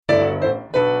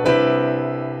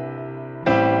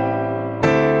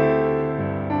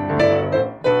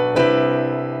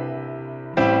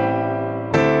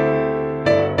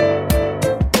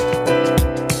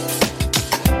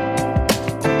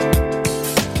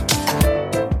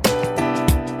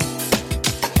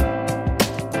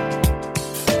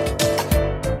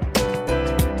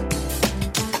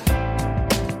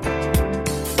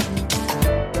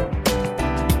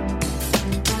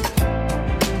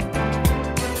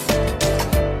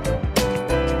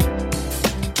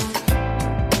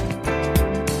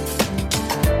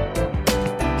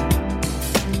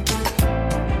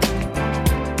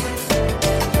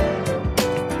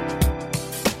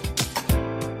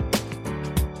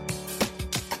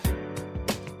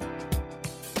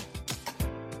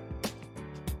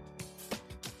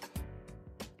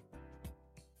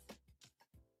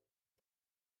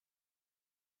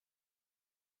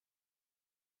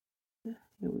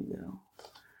Here we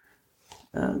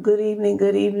go. Good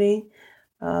evening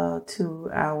to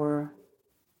our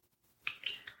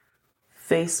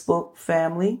Facebook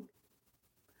family,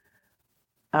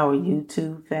 our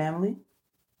YouTube family,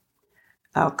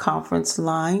 our conference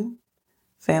line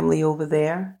family over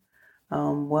there.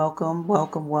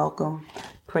 Welcome.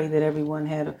 Pray that everyone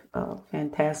had a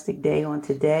fantastic day on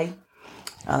today.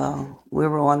 We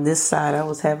were on this side. I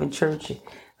was having church.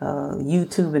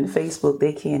 YouTube and Facebook,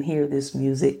 they can't hear this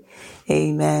music.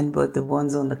 Amen. But the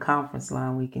ones on the conference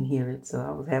line, we can hear it. So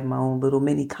I was having my own little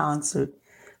mini concert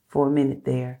for a minute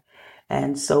there.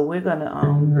 And so we're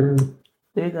gonna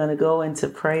go into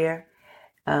prayer,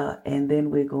 and then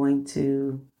we're going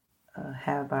to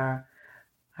have our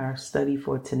study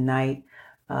for tonight.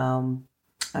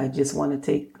 I just want to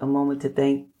take a moment to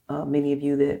thank many of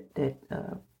you that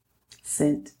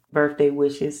sent birthday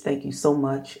wishes. Thank you so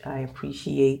much. I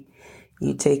appreciate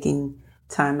you taking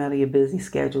time out of your busy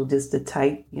schedule just to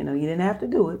type. You didn't have to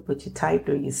do it, but you typed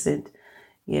or you sent,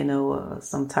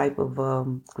 some type of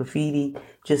graffiti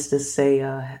just to say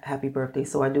happy birthday.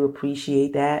 So I do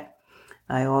appreciate that.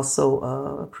 I also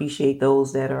appreciate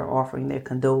those that are offering their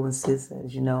condolences.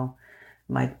 As you know,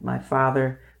 my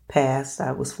father passed.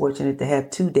 I was fortunate to have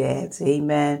two dads.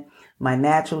 Amen. My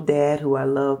natural dad, who I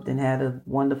loved and had a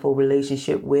wonderful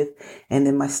relationship with, and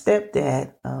then my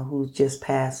stepdad, who just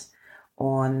passed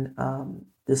on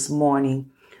this morning,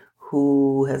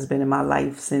 who has been in my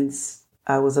life since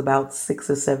I was about 6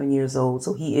 or 7 years old.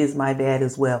 So he is my dad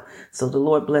as well. So the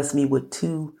Lord blessed me with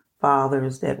two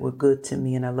fathers that were good to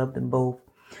me, and I love them both.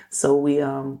 So we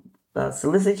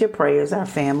solicit your prayers, our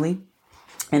family.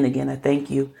 And again, I thank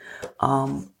you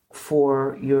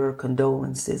for your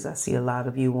condolences. I see a lot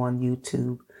of you on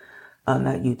YouTube,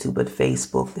 not YouTube, but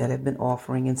Facebook, that have been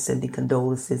offering and sending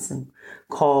condolences and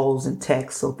calls and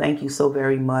texts. So thank you so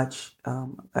very much.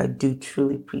 I do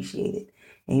truly appreciate it.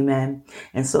 Amen.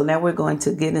 And so now we're going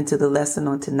to get into the lesson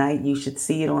on tonight. You should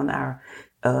see it on our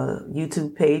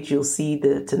YouTube page. You'll see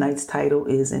tonight's title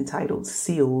is entitled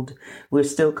Sealed. We're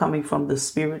still coming from the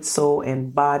Spirit, Soul,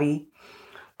 and Body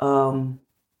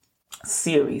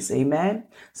series. Amen.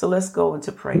 So let's go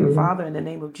into prayer. Father, in the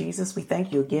name of Jesus, we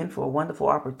thank you again for a wonderful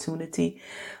opportunity,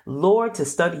 Lord, to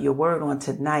study your word on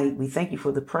tonight. We thank you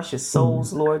for the precious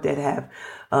souls, Lord, that have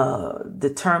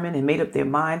determined and made up their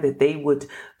mind that they would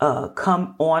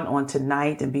come on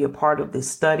tonight and be a part of this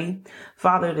study.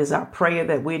 Father, it is our prayer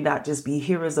that we not just be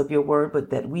hearers of your word, but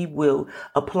that we will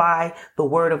apply the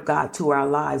word of God to our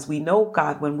lives. We know,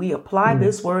 God, when we apply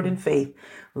this word in faith,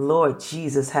 Lord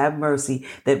Jesus, have mercy,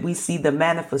 that we see the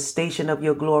manifestation of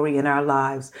your glory in our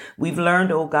lives. We've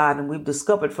learned, oh God, and we've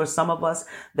discovered for some of us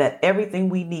that everything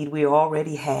we need, we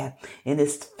already have. And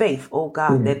it's faith, oh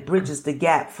God, that bridges the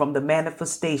gap from the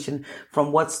manifestation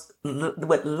from what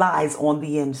lies on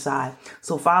the inside.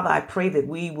 So Father, I pray that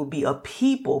we will be a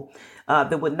people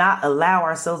that would not allow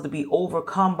ourselves to be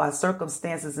overcome by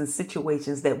circumstances and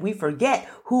situations, that we forget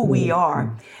who we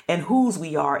are and whose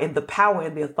we are in the power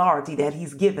and the authority that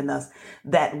he's given us,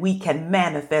 that we can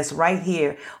manifest right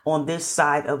here on this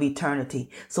side of eternity.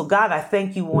 So God, I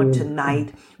thank you on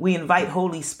tonight. We invite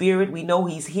Holy Spirit. We know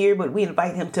he's here, but we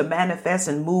invite him to manifest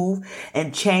and move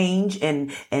and change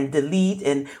and delete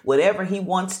and whatever he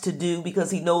wants to do,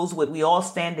 because he knows what we all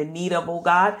stand in need of, oh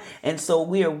God. And so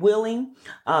we are willing,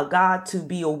 God, to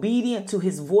be obedient to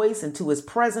his voice and to his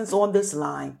presence on this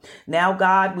line. Now,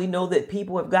 God, we know that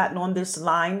people have gotten on this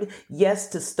line, yes,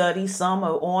 to study. Some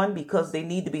are on because they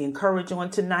need to be encouraged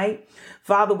on tonight.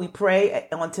 Father, we pray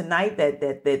on tonight that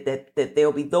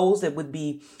there'll be those that would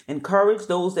be encouraged,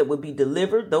 those that would be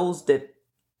delivered, those that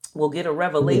will get a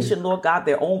revelation, Lord God,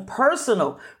 their own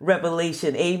personal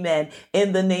revelation. Amen.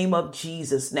 In the name of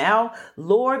Jesus. Now,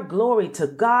 Lord, glory to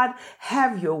God.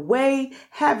 Have your way.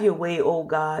 Have your way, oh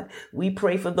God. We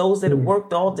pray for those that have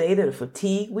worked all day, that are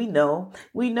fatigued. We know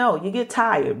you get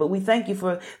tired, but we thank you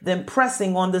for them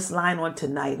pressing on this line on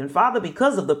tonight. And Father,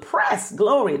 because of the press,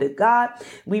 glory to God,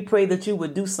 we pray that you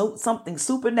would do something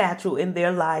supernatural in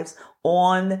their lives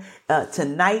on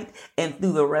tonight and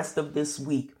through the rest of this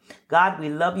week. God, we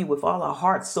love you with all our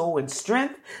heart, soul, and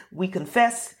strength. We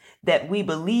confess that we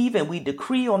believe and we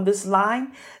decree on this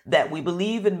line that we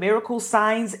believe in miracles,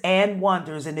 signs, and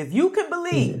wonders. And if you can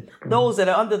believe, those that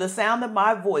are under the sound of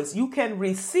my voice, you can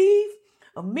receive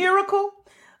a miracle,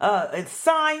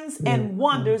 signs and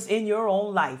wonders in your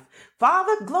own life.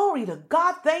 Father, glory to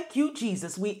God. Thank you,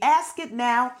 Jesus. We ask it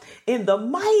now in the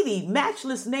mighty,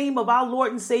 matchless name of our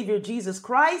Lord and Savior, Jesus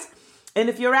Christ. And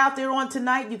if you're out there on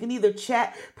tonight, you can either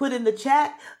put in the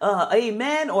chat,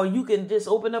 amen, or you can just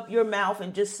open up your mouth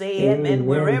and just say amen,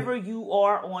 wherever you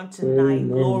are on tonight.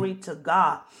 Glory to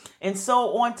God. And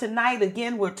so on tonight,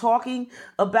 again, we're talking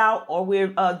about, or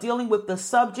we're dealing with the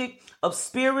subject of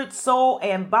spirit, soul,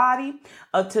 and body.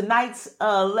 Tonight's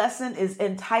lesson is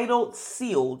entitled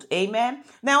Sealed. Amen.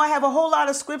 Now, I have a whole lot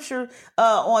of scripture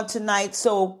on tonight,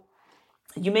 so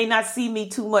you may not see me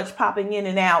too much popping in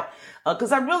and out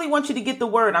because I really want you to get the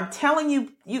word. I'm telling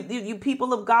you, you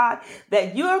people of God,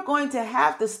 that you're going to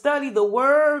have to study the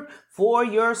word for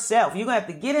yourself. You're going to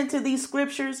have to get into these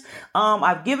scriptures.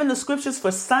 I've given the scriptures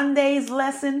for Sunday's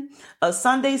lesson,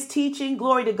 Sunday's teaching.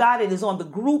 Glory to God. It is on the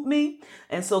group me.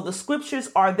 And so the scriptures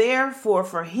are there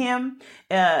for him.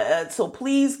 So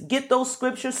please get those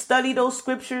scriptures, study those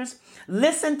scriptures.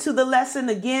 Listen to the lesson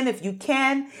again if you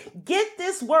can. Get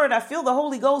this word. I feel the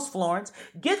Holy Ghost, Florence.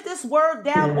 Get this word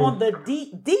down on the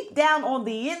deep down on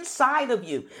the inside of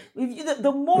you.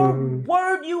 The more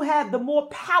word you have, the more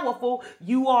powerful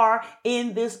you are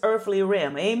in this earthly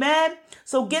realm. Amen.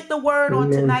 So get the word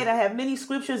on tonight. I have many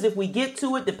scriptures if we get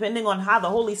to it, depending on how the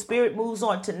Holy Spirit moves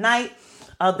on tonight.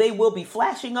 They will be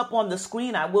flashing up on the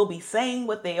screen. I will be saying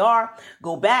what they are.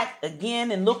 Go back again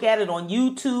and look at it on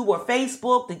YouTube or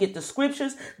Facebook to get the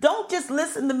scriptures. Don't just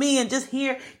listen to me and just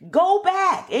hear. Go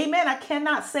back. Amen. I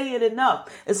cannot say it enough,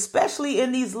 especially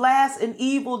in these last and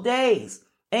evil days.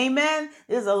 Amen.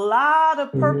 There's a lot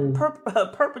of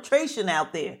perpetration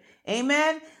out there.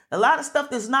 Amen. A lot of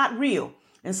stuff that's not real.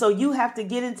 And so you have to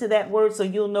get into that word so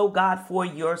you'll know God for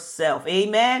yourself.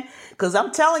 Amen. Because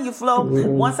I'm telling you, Flo,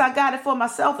 once I got it for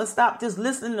myself and stopped just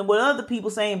listening to what other people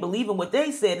say and believing what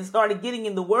they said and started getting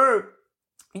in the word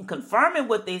and confirming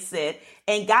what they said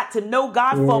and got to know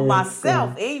God for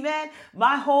myself. Amen.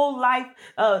 My whole life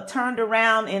turned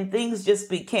around and things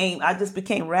I just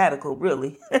became radical,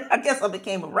 really. I guess I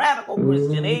became a radical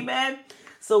Christian. Amen.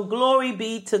 So glory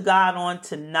be to God on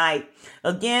tonight.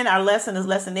 Again, our lesson is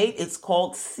lesson 8. It's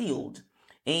called Sealed.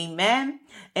 Amen.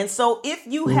 And so if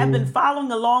you have been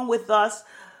following along with us,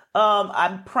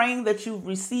 I'm praying that you've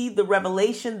received the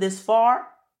revelation this far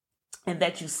and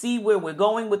that you see where we're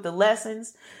going with the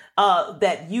lessons.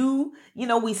 That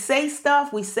we say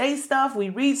stuff, we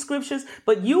read scriptures,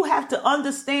 but you have to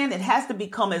understand it has to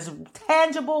become as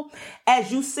tangible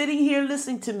as you sitting here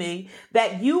listening to me,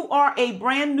 that you are a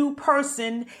brand new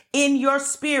person in your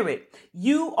spirit.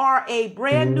 You are a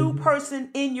brand new person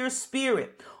in your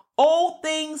spirit. Old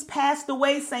things passed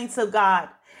away, saints of God,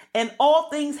 and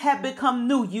all things have become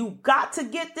new. You got to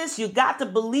get this. You got to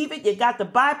believe it. You got to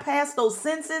bypass those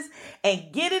senses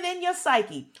and get it in your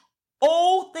psyche.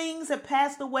 Old things have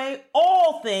passed away.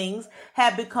 All things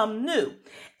have become new.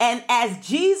 And as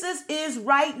Jesus is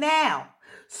right now,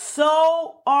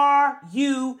 so are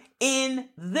you in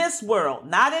this world,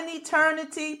 not in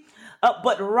eternity,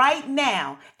 but right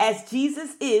now, as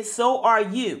Jesus is, so are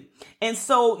you. And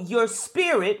so your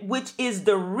spirit, which is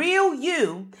the real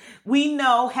you, we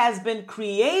know has been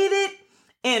created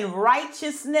in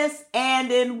righteousness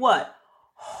and in what?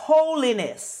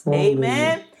 Holiness.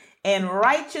 Amen. And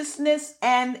righteousness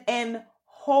and in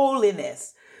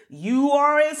holiness. You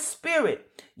are a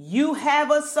spirit. You have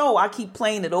a soul. I keep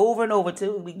playing it over and over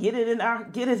till we get it in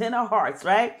our hearts,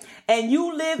 right? And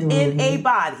you live in a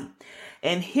body.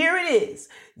 And here it is.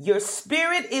 Your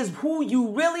spirit is who you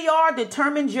really are,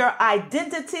 determines your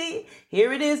identity.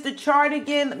 Here it is, the chart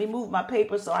again. Let me move my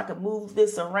paper so I can move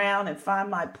this around and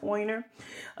find my pointer.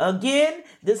 Again,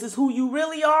 this is who you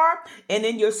really are. And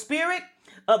in your spirit,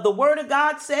 the word of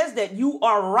God says that you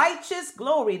are righteous,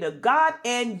 glory to God,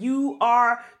 and you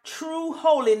are true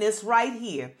holiness right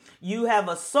here. You have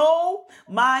a soul,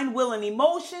 mind, will, and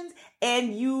emotions,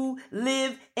 and you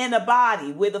live in a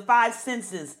body where the five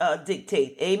senses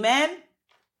dictate. Amen.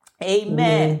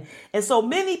 Amen. And so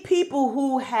many people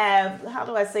who have,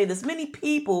 many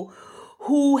people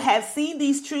who have seen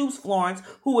these truths, Florence,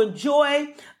 who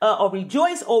enjoy or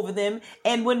rejoice over them.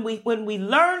 And when we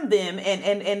learn them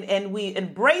and we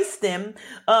embrace them,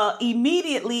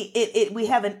 immediately we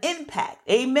have an impact.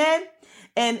 Amen.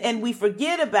 And we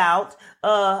forget about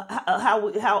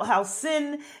how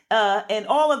sin and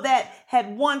all of that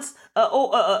had once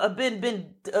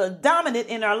been dominant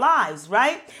in our lives,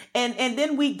 right? And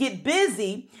then we get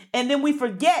busy, and then we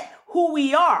forget who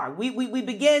we are. We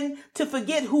begin to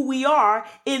forget who we are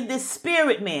in this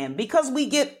spirit man, because we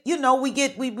get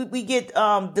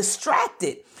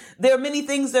distracted. There are many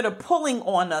things that are pulling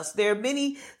on us. There are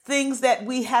many things that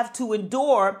we have to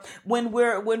endure when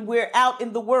we're out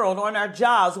in the world, on our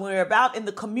jobs, when we're about in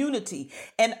the community.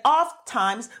 And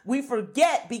oftentimes we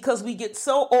forget, because we get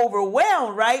so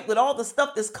overwhelmed, right, with all the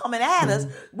stuff that's coming at us,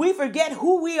 we forget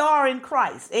who we are in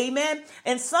Christ. Amen.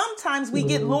 And sometimes we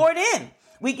get lured in.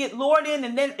 We get lured in,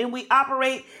 and we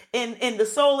operate in the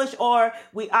soulish, or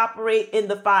we operate in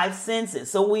the five senses.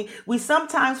 So we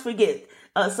sometimes forget.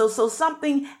 So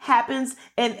something happens,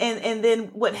 and then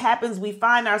what happens, we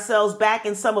find ourselves back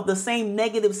in some of the same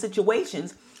negative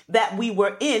situations that we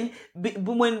were in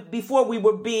before we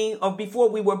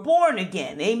were born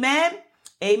again. Amen.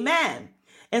 Amen.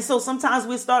 And so sometimes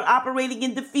we start operating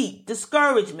in defeat,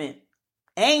 discouragement,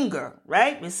 anger,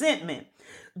 right? Resentment,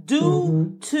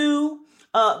 due to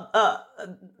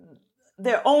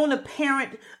their own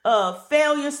apparent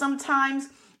failure. Sometimes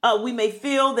we may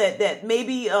feel that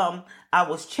maybe I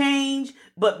was changed,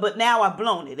 but now I've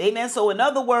blown it. Amen. So in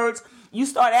other words, you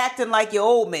start acting like your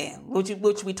old man,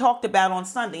 which we talked about on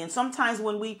Sunday. And sometimes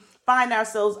when we find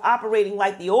ourselves operating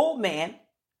like the old man,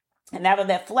 and out of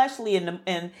that fleshly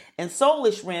and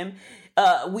soulish realm,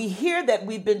 we hear that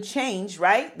we've been changed,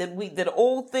 right? That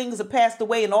old things have passed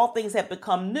away and all things have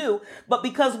become new. But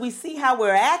because we see how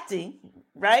we're acting,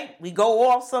 right? We go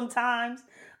off sometimes.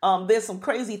 There's some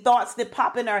crazy thoughts that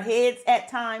pop in our heads at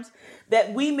times,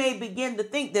 that we may begin to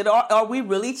think that are we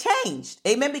really changed?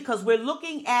 Amen. Because we're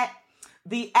looking at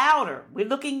the outer. We're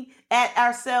looking at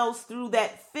ourselves through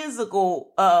that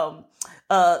physical,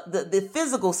 the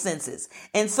physical senses.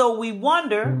 And so we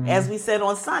wonder, as we said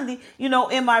on Sunday,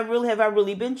 have I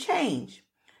really been changed?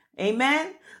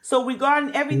 Amen. So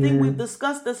regarding everything we've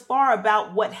discussed thus far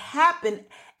about what happened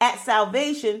at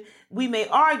salvation, we may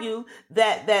argue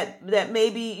that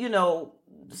maybe,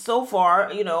 so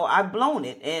far, I've blown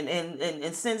it.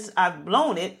 And since I've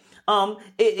blown it,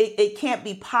 it can't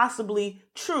be possibly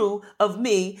true of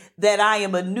me that I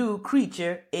am a new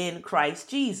creature in Christ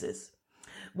Jesus.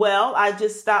 Well, I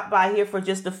just stopped by here for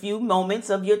just a few moments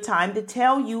of your time to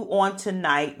tell you on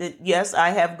tonight that, yes,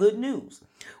 I have good news.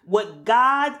 What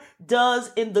God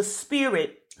does in the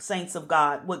spirit, saints of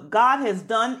God, what God has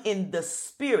done in the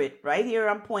spirit, right here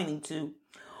I'm pointing to,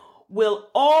 will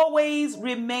always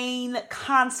remain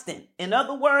constant. In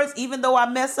other words, even though I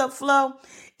mess up, Flo,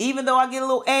 even though I get a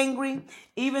little angry,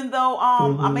 even though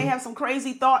I may have some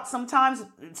crazy thoughts sometimes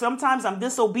I'm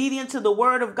disobedient to the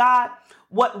word of God,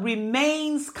 what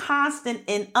remains constant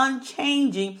and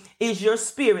unchanging is your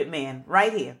spirit man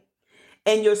right here.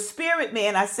 And your spirit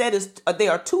man, I said,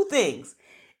 there are two things.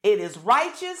 It is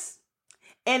righteous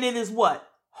and it is what?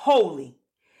 Holy.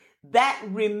 That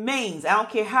remains. I don't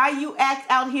care how you act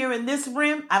out here in this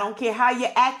realm. I don't care how you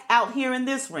act out here in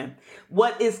this realm.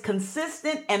 What is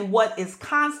consistent and what is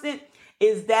constant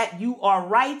is that you are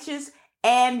righteous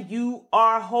and you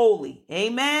are holy.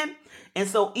 Amen. And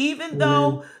so even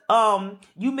though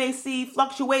you may see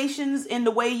fluctuations in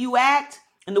the way you act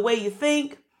and the way you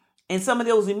think and some of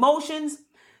those emotions,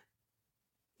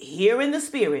 here in the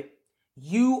spirit,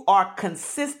 you are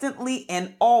consistently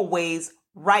and always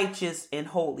righteous and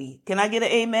holy. Can I get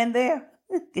an amen there?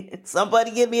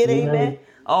 Somebody give me an amen.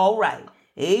 All right.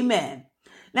 Amen.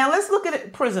 Now let's look at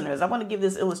it, prisoners. I want to give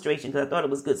this illustration because I thought it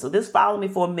was good. So just follow me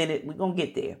for a minute. We're going to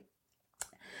get there.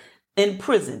 In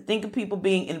prison. Think of people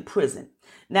being in prison.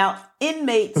 Now,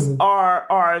 inmates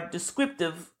are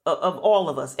descriptive of all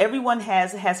of us. Everyone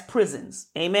has prisons.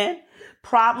 Amen.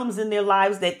 Problems in their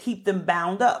lives that keep them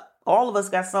bound up. All of us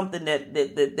got something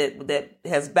that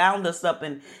has bound us up,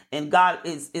 and God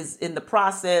is in the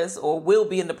process, or will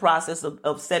be in the process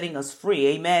of setting us free.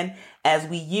 Amen. As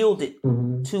we yield it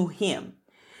to him.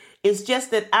 It's just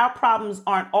that our problems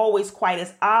aren't always quite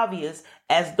as obvious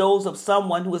as those of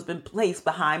someone who has been placed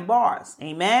behind bars.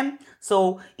 Amen.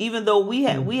 So even though we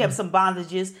have some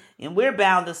bondages and we're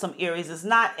bound in some areas, it's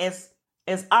not as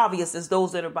obvious as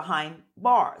those that are behind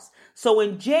bars. So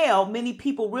in jail, many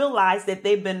people realize that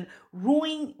they've been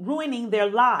ruining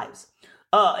their lives.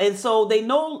 And so they're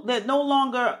no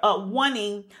longer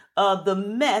wanting the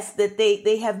mess that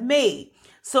they have made.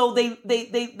 So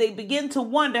they begin to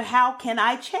wonder, how can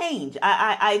I change?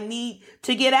 I need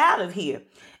to get out of here.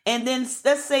 And then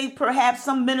let's say perhaps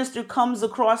some minister comes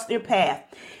across their path,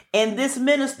 and this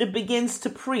minister begins to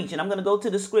preach. And I'm going to go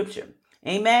to the scripture.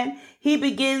 Amen. He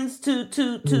begins to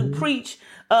preach.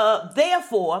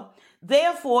 Therefore,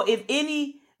 if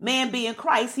any man be in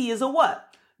Christ, he is a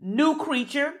what? New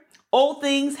creature. Old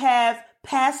things have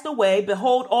passed away.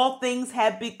 Behold, all things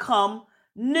have become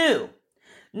new.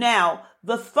 Now,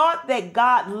 the thought that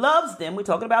God loves them, we're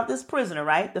talking about this prisoner,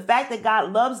 right? The fact that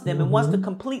God loves them and wants to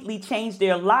completely change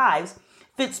their lives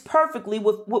fits perfectly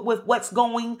with what's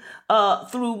going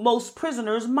through most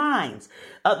prisoners' minds.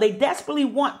 They desperately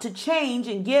want to change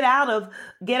and get out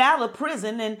of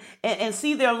prison and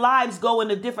see their lives go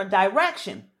in a different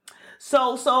direction.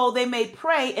 So they may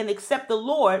pray and accept the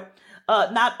Lord,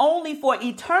 not only for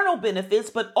eternal benefits,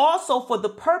 but also for the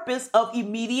purpose of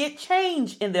immediate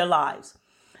change in their lives.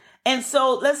 And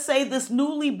so let's say this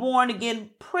newly born again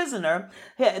prisoner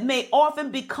may often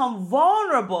become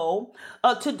vulnerable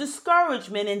to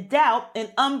discouragement and doubt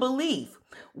and unbelief.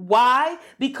 Why?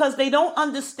 Because they don't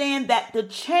understand that the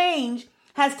change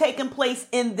has taken place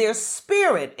in their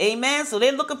spirit. Amen. So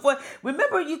they're looking for,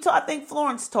 remember I think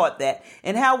Florence taught that,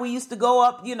 and how we used to go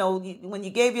up, when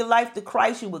you gave your life to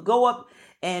Christ, you would go up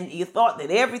and you thought that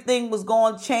everything was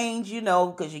going to change,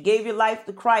 because you gave your life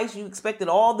to Christ. You expected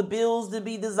all the bills to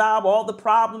be dissolved, all the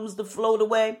problems to float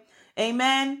away.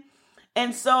 Amen.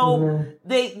 And so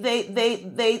they're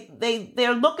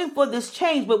looking for this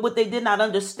change, but what they did not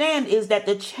understand is that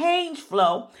the change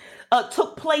flow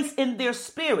took place in their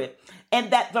spirit,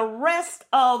 and that the rest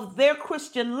of their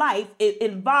Christian life, it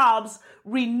involves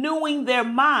renewing their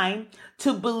mind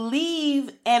to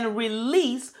believe and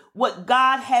release what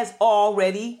God has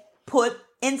already put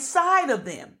inside of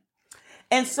them.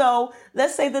 And so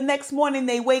let's say the next morning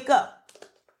they wake up,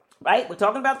 right? We're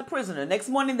talking about the prisoner. Next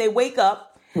morning they wake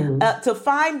up to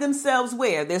find themselves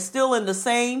where? They're still in the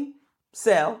same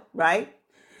cell, right?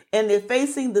 And they're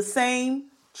facing the same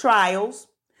trials.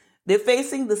 They're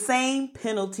facing the same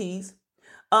penalties.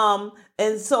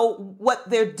 And so what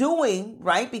they're doing,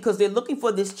 right, because they're looking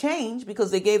for this change,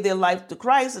 because they gave their life to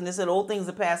Christ and they said, old things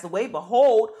have passed away.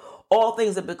 Behold, all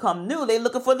things have become new. They're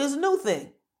looking for this new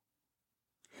thing.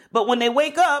 But when they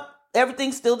wake up,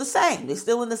 everything's still the same. They're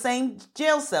still in the same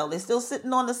jail cell. They're still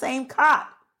sitting on the same cot.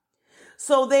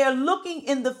 So they are looking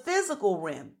in the physical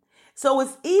realm. So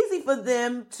it's easy for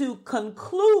them to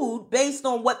conclude based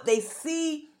on what they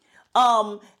see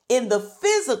in the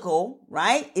physical,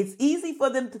 right? It's easy for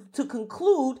them to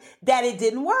conclude that it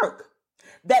didn't work,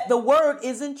 that the word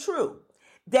isn't true,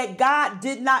 that God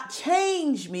did not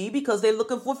change me, because they're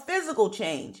looking for physical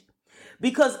change,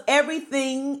 because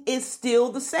everything is still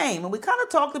the same. And we kind of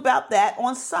talked about that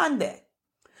on Sunday.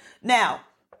 Now,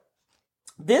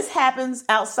 this happens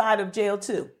outside of jail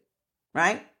too,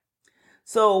 right?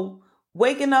 So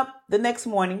waking up the next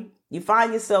morning, you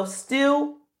find yourself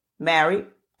still married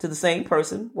to the same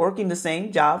person, working the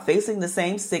same job, facing the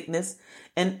same sickness,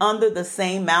 and under the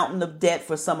same mountain of debt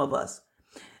for some of us.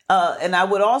 And I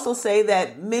would also say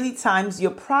that many times your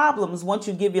problems, once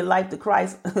you give your life to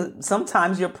Christ,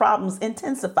 sometimes your problems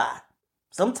intensify.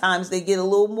 Sometimes they get a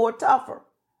little more tougher.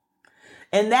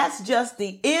 And that's just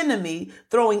the enemy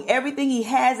throwing everything he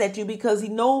has at you, because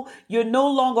you're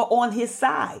no longer on his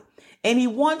side. And he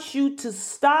wants you to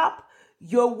stop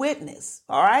your witness.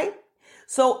 All right.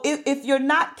 So if you're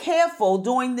not careful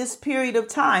during this period of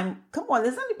time, come on,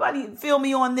 does anybody feel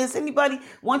me on this? Anybody,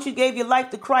 once you gave your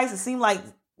life to Christ, it seemed like,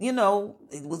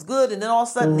 it was good. And then all of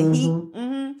a sudden the heat,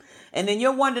 and then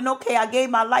you're wondering, okay, I gave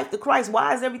my life to Christ.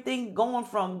 Why is everything going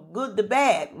from good to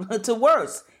bad to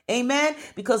worse? Amen.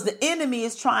 Because the enemy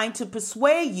is trying to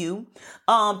persuade you,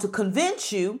 to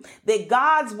convince you that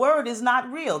God's word is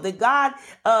not real, that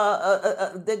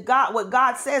what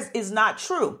God says is not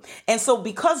true. And so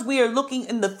because we are looking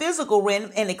in the physical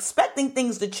realm and expecting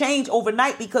things to change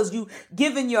overnight because you've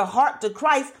given your heart to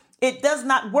Christ, it does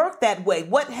not work that way.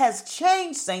 What has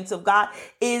changed, saints of God,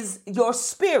 is your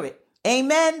spirit.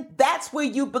 Amen. That's where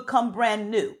you become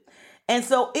brand new. And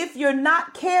so if you're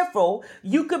not careful,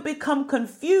 you could become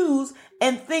confused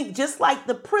and think, just like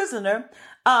the prisoner,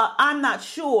 I'm not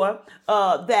sure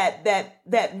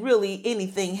that really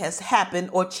anything has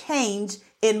happened or changed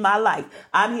in my life.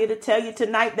 I'm here to tell you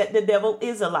tonight that the devil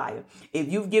is a liar. If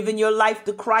you've given your life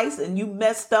to Christ and you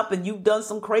messed up and you've done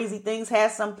some crazy things,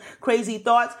 had some crazy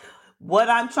thoughts, what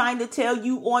I'm trying to tell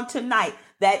you on tonight,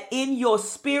 that in your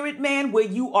spirit, man, where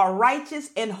you are righteous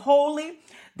and holy,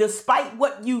 despite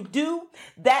what you do,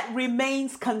 that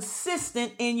remains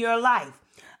consistent in your life.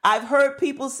 I've heard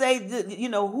people say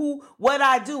that, what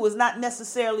I do is not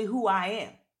necessarily who I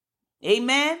am.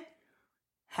 Amen.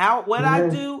 What I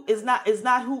do is not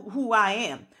who I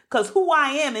am, because who I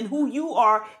am and who you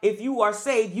are, if you are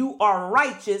saved, you are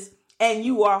righteous and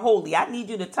you are holy. I need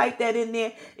you to type that in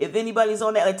there. If anybody's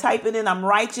on that, like, type it in. I'm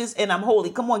righteous and I'm holy.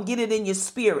 Come on, get it in your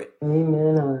spirit.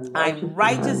 Amen. I'm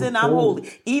righteous and I'm holy.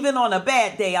 Even on a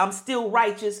bad day, I'm still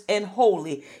righteous and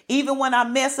holy. Even when I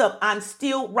mess up, I'm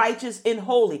still righteous and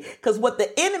holy. Because what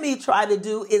the enemy try to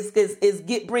do is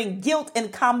bring guilt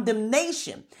and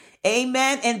condemnation.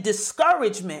 Amen. And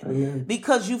discouragement. Amen.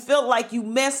 Because you feel like you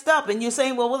messed up and you're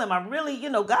saying, well, am I really,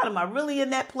 God, am I really in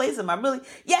that place? Am I really?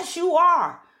 Yes, you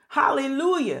are.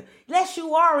 Hallelujah. Yes,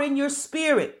 you are in your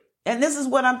spirit. And this is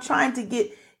what I'm trying to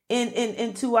get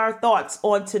into our thoughts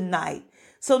on tonight.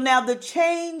 So now the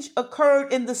change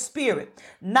occurred in the spirit,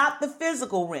 not the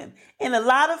physical realm. And a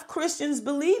lot of Christians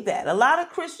believe that. A lot of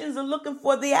Christians are looking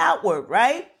for the outward,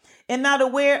 right? And not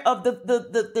aware of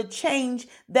the change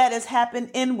that has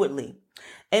happened inwardly.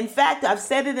 In fact, I've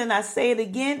said it and I say it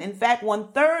again. In fact,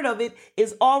 1/3 of it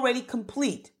is already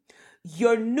complete.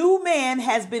 Your new man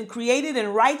has been created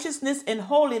in righteousness and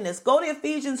holiness. Go to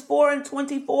Ephesians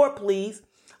 4:24, please.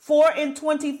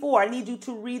 4:24. I need you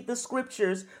to read the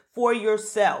scriptures for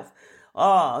yourself,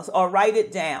 or write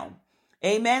it down.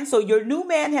 Amen. So your new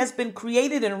man has been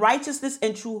created in righteousness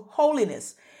and true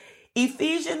holiness.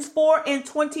 Ephesians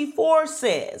 4:24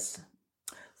 says,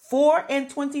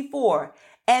 4:24,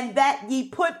 and that ye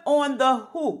put on the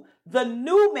who? The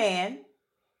new man,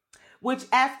 which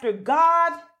after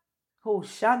God,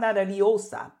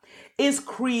 is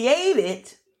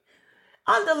created,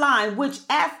 underline, which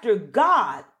after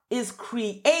God is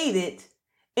created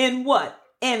in what?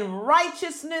 In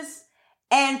righteousness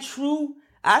and true,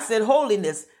 I said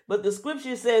holiness, but the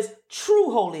scripture says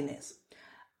true holiness.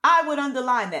 I would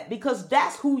underline that because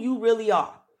that's who you really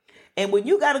are. And when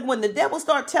the devil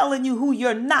start telling you who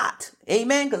you're not,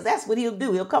 amen, because that's what he'll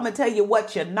do. He'll come and tell you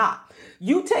what you're not.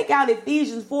 You take out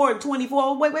Ephesians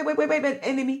 4:24. Wait,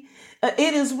 enemy.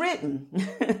 It is written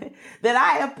that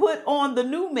I have put on the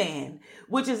new man,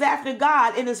 which is after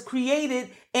God and is created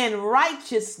in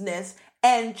righteousness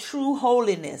and true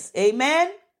holiness.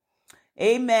 Amen.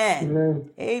 Amen.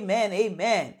 Amen. Amen.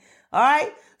 Amen. All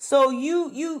right. So you're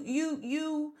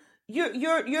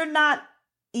not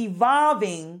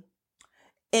evolving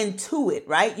into it,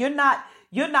 right? You're not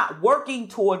working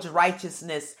towards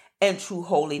righteousness and true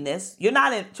holiness. You're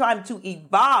not trying to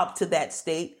evolve to that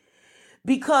state,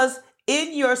 because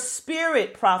in your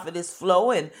spirit, Prophetess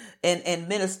Flo and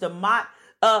Minister Mott,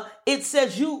 it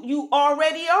says you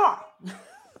already are.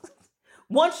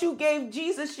 Once you gave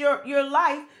Jesus your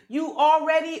life, you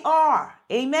already are.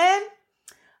 Amen.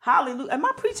 Hallelujah. Am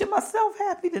I preaching myself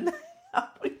happy tonight?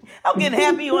 I'm getting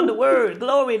happy on the word.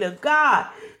 Glory to God.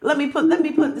 Let me put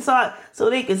this on so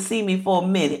they can see me for a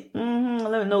minute.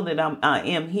 Let me know that I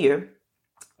am here.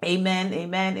 Amen.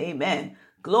 Amen. Amen.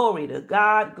 Glory to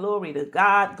God. Glory to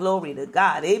God. Glory to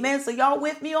God. Amen. So y'all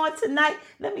with me on tonight?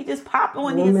 Let me just pop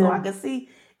on here so I can see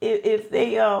if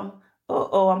they I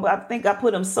think I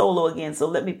put them solo again. So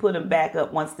let me put them back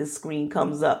up once this screen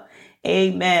comes up.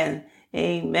 Amen.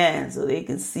 Amen. So they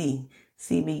can see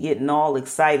me getting all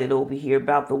excited over here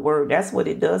about the word. That's what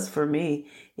it does for me.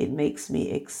 It makes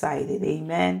me excited.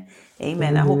 Amen.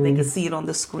 Amen. I hope they can see it on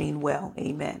the screen well.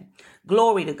 Amen.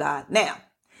 Glory to God. Now,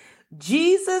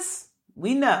 Jesus,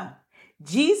 we know,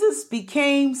 Jesus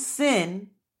became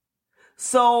sin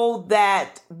so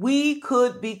that we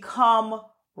could become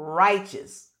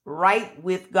righteous, right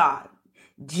with God.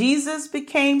 Jesus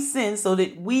became sin so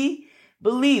that we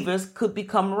believers could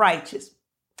become righteous.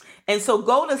 And so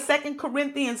go to 2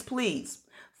 Corinthians, please.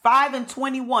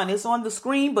 5:21. It's on the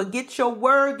screen, but get your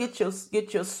word, get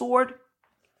your sword,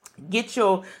 get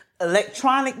your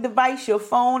electronic device, your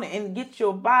phone, and get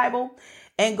your Bible,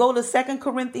 and go to 2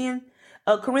 Corinthians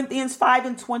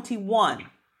 5:21.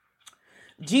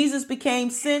 Jesus became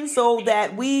sin so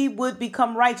that we would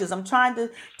become righteous. I'm trying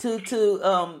to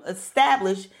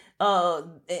establish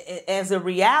as a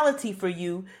reality for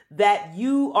you that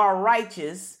you are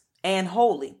righteous and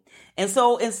holy. And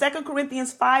so in 2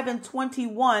 Corinthians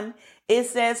 5:21, it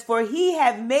says, for he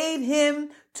had made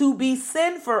him to be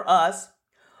sin for us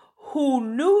who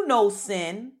knew no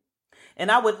sin.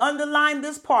 And I would underline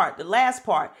this part, the last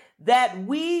part, that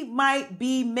we might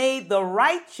be made the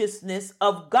righteousness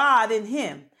of God in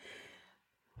him.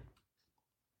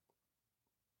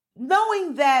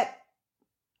 Knowing that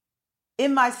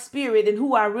in my spirit and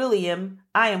who I really am,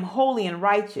 I am holy and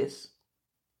righteous.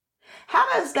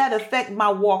 How does that affect my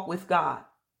walk with God?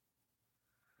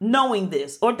 Knowing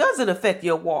this, or does it affect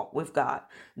your walk with God?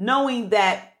 Knowing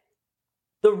that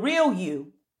the real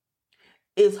you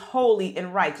is holy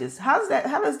and righteous. How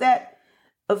does that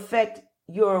affect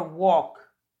your walk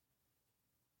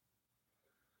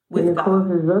with God? It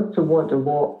causes us to want to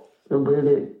walk the way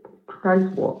that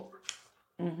Christ walked.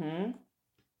 Mm-hmm.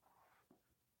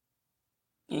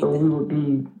 So we would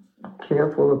be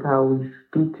careful of how we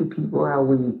speak to people, how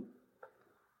we,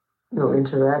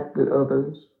 interact with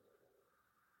others.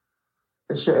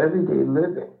 It's your everyday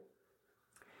living.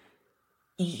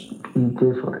 Be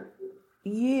different.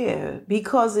 Yeah,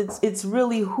 because it's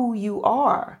really who you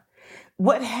are.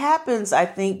 What happens, I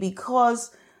think,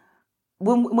 because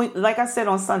when like I said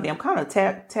on Sunday, I'm kind of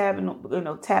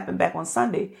tapping back on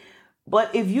Sunday.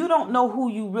 But if you don't know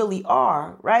who you really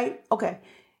are, right? Okay,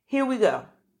 here we go.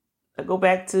 I go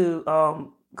back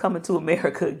to Coming to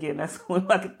America again. That's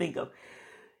what I can think of.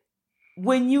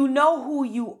 When you know who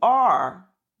you are,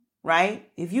 right?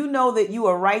 If you know that you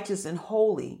are righteous and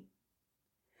holy,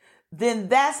 then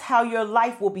that's how your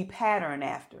life will be patterned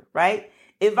after, right?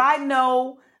 If I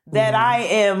know that I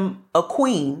am a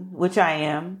queen, which I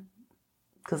am,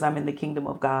 because I'm in the kingdom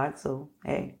of God, so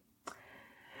hey,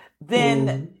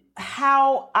 then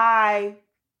how I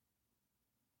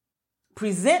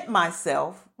present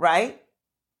myself, right?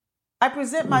 I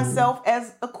present myself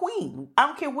as a queen. I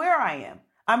don't care where I am.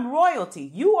 I'm royalty.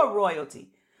 You are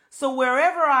royalty. So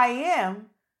wherever I am,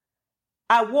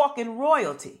 I walk in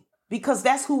royalty because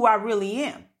that's who I really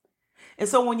am. And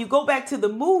so when you go back to the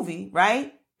movie,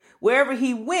 right, wherever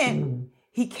he went,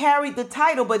 he carried the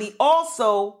title, but he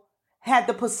also had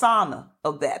the persona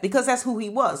of that because that's who he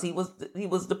was. He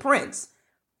was the prince.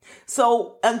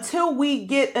 So until we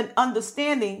get an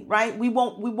understanding, right, we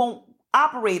won't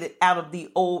operate it out of the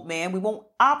old man. We won't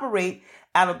operate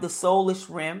out of the soulish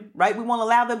realm, right? We won't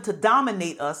allow them to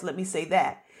dominate us. Let me say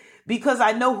that because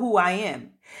I know who I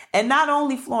am. And not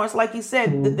only, Florence, like you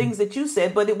said, the things that you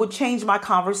said, but it would change my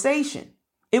conversation.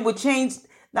 It would change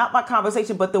not my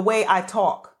conversation, but the way I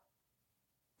talk.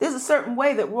 There's a certain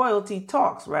way that royalty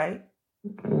talks, right?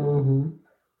 Mm-hmm.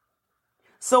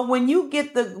 So when you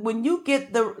get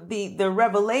the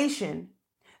revelation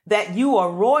that you are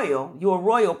royal, you're a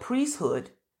royal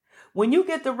priesthood. When you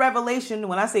get the revelation,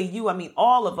 when I say you, I mean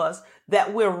all of us,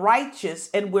 that we're righteous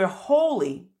and we're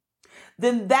holy,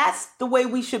 then that's the way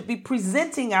we should be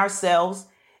presenting ourselves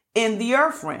in the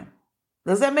earth realm.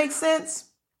 Does that make sense?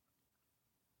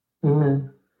 Mm-hmm.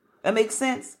 That makes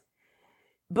sense?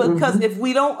 Because if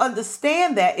we don't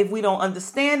understand that, if we don't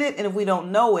understand it, and if we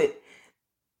don't know it,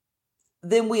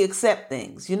 then we accept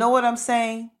things. You know what I'm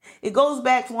saying? It goes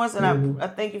back, Florence, and I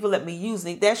thank you for letting me use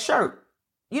that shirt.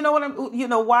 You know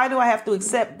what why do I have to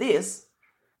accept this?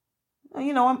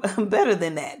 I'm better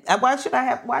than that. Why should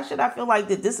I feel like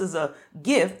that this is a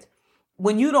gift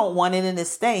when you don't want it and it's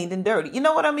stained and dirty? You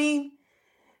know what I mean?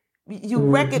 You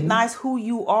recognize who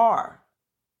you are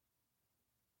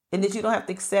and that you don't have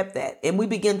to accept that. And we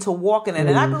begin to walk in it.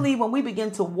 And I believe when we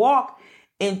begin to walk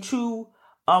in true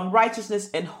righteousness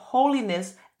and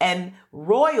holiness and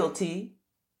royalty,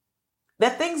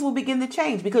 that things will begin to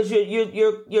change because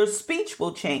your speech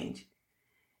will change,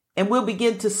 and we'll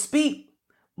begin to speak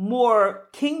more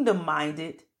kingdom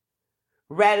minded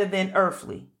rather than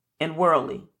earthly and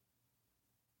worldly.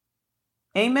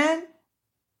 Amen.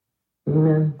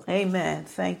 Amen. Amen.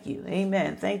 Thank you.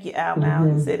 Amen. Thank you, Al. Now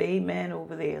he said amen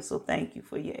over there. So thank you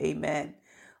for your amen.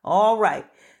 All right.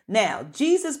 Now,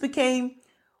 Jesus became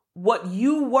what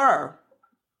you were.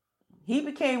 He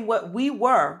became what we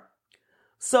were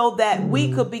so that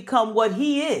we could become what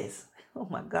he is. Oh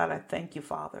my God, I thank you,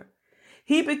 Father.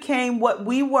 He became what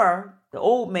we were, the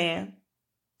old man,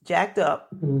 jacked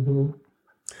up,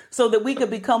 so that we could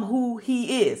become who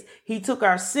he is. He took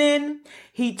our sin.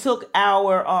 He took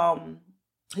our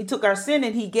sin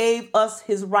and he gave us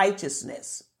his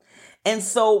righteousness. And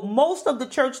so most of the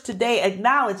church today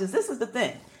acknowledges this is the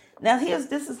thing. Now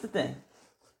this is the thing.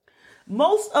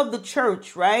 Most of the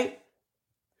church, right,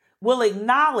 will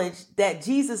acknowledge that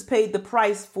Jesus paid the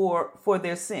price for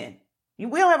their sin.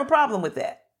 We don't have a problem with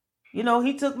that. He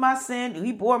took my sin.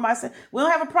 He bore my sin. We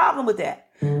don't have a problem with that.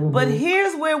 But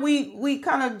here's where we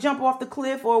kind of jump off the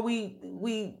cliff, or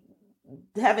we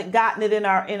haven't gotten it in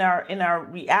our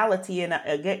reality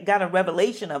and got a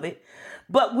revelation of it.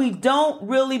 But we don't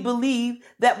really believe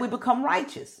that we become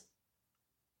righteous.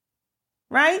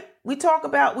 Right? We talk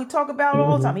about it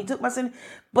all the time. He took my sin,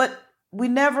 but we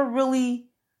never really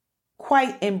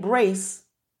quite embrace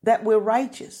that we're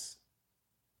righteous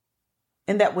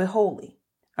and that we're holy.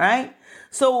 All right.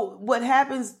 So what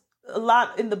happens a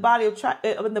lot in the body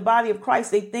of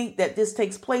Christ, they think that this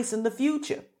takes place in the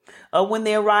future, when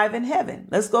they arrive in heaven.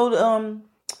 Let's go to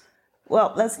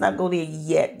let's not go there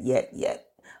yet.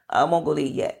 I won't go there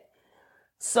yet.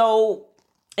 So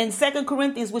in 2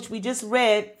 Corinthians, which we just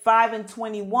read,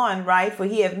 5:21, right? For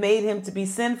he hath made him to be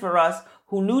sin for us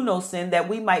who knew no sin, that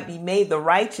we might be made the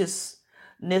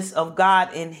righteousness of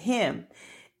God in him.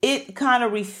 it kind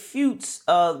of refutes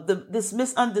this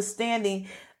misunderstanding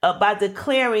by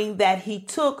declaring that he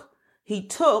took,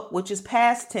 which is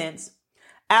past tense,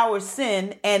 our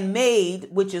sin, and made,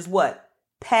 which is what?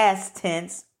 Past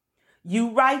tense, you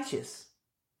righteous.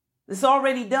 It's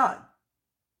already done.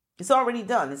 It's already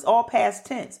done. It's all past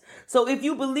tense. So if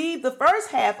you believe the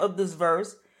first half of this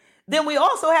verse, then we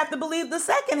also have to believe the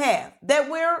second half, that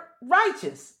we're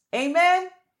righteous. Amen.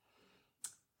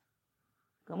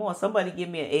 Come on, somebody give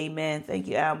me an amen. Thank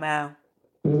you, Al Mal.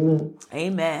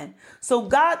 Amen. So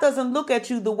God doesn't look at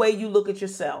you the way you look at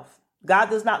yourself. God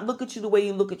does not look at you the way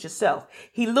you look at yourself.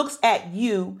 He looks at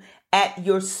you, at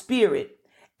your spirit,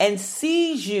 and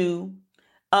sees you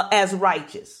as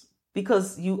righteous,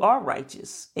 because you are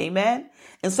righteous. Amen.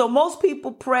 And so most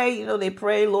people pray, they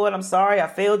pray, Lord, I'm sorry, I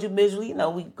failed you miserably.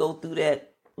 We go through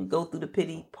that. We go through the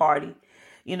pity party.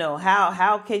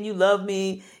 How can you love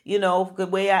me? The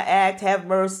way I act, have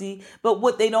mercy. But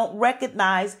what they don't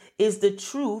recognize is the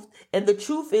truth. And the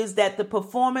truth is that the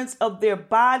performance of their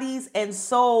bodies and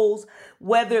souls,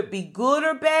 whether it be good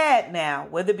or bad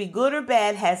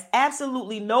has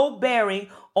absolutely no bearing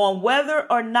on whether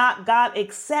or not God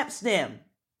accepts them.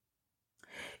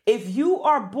 If you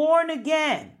are born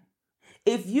again,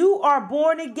 it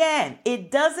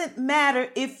doesn't matter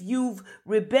if you've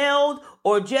rebelled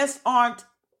or just aren't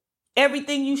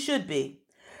everything you should be.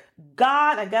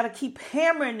 God, I got to keep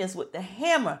hammering this with the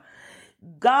hammer.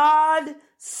 God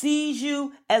sees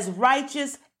you as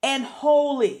righteous and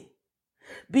holy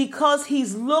because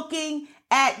he's looking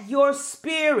at your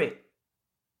spirit.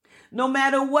 No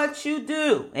matter what you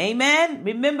do. Amen.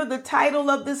 Remember, the title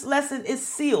of this lesson is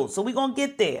sealed. So we're going to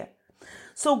get there.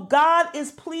 So God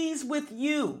is pleased with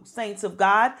you, saints of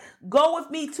God. Go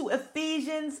with me to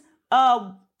Ephesians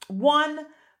 1,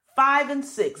 5 and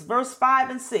 6, verse 5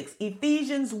 and 6.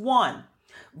 Ephesians 1,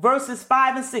 verses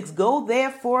 5 and 6. Go there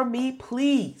for me,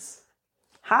 please.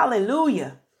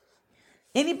 Hallelujah.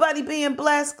 Anybody being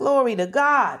blessed? Glory to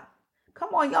God.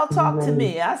 Come on, y'all, talk to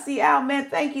me. I see Al, man.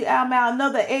 Thank you, Al, man.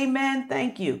 Another amen.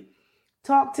 Thank you.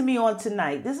 Talk to me on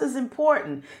tonight. This is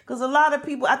important because a lot of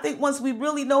people, I think once we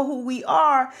really know who we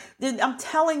are, then I'm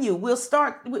telling you, we'll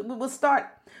start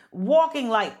walking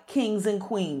like kings and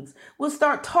queens. We'll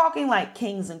start talking like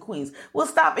kings and queens. We'll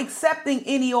stop accepting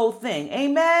any old thing.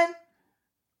 Amen.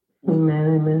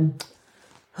 Amen.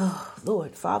 Oh,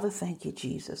 Lord, Father, thank you,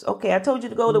 Jesus. Okay, I told you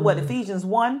to go to what? Ephesians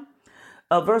 1,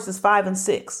 verses 5 and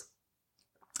 6.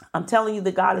 I'm telling you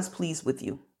that God is pleased with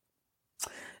you.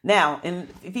 Now, in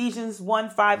Ephesians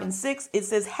 1, 5 and 6, it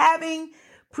says, having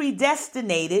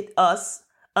predestinated us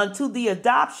unto the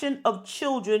adoption of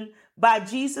children by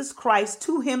Jesus Christ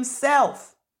to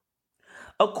himself,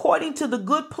 according to the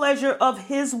good pleasure of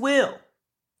his will,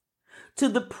 to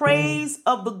the praise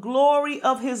of the glory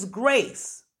of his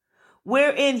grace,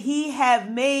 wherein he have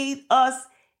made us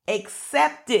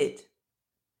accepted.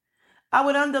 I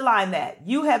would underline that.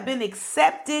 You have been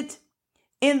accepted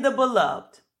in the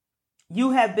beloved.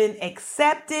 You have been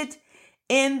accepted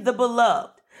in the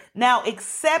beloved. Now,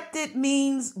 accepted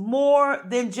means more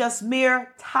than just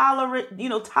mere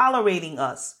tolerating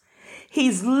us.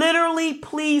 He's literally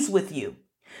pleased with you.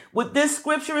 What this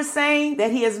scripture is saying,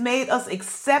 that he has made us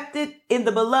accepted in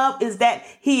the beloved, is that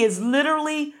he is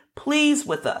literally pleased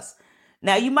with us.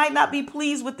 Now, you might not be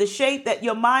pleased with the shape that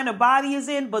your mind or body is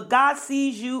in, but God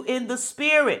sees you in the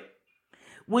spirit.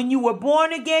 When you were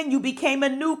born again, you became a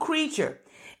new creature,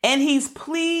 and he's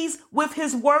pleased with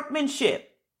his workmanship.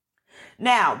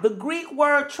 Now, the Greek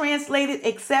word translated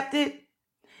accepted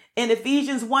in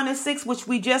Ephesians 1 and 6, which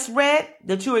we just read,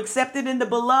 that you're accepted in the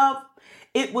beloved,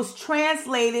 it was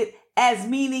translated as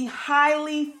meaning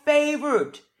highly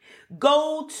favored.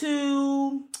 Go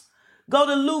to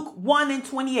Luke 1 and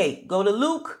 28. Go to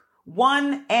Luke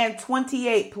 1 and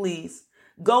 28, please.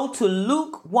 Go to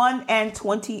Luke 1 and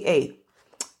 28.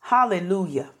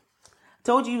 Hallelujah.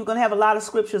 Told you you're going to have a lot of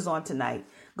scriptures on tonight.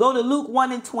 Go to Luke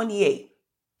 1 and 28.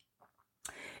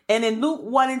 And in Luke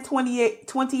 1 and 28,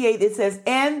 it says,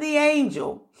 and the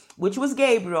angel, which was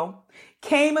Gabriel,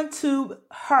 came unto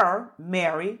her,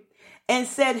 Mary, and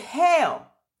said, hail,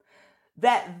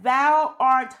 that thou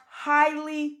art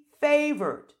highly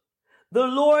favored. The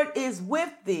Lord is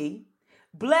with thee.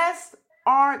 Blessed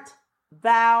art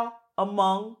thou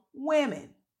among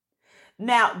women.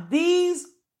 Now, these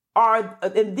are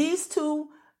in these two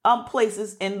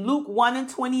places, in Luke 1 and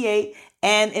 28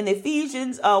 and in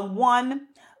Ephesians 1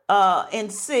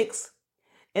 and 6.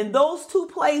 In those two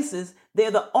places,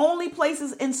 they're the only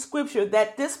places in scripture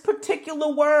that this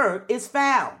particular word is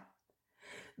found.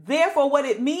 Therefore, what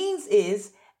it means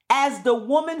is, as the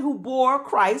woman who bore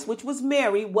Christ, which was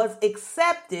Mary, was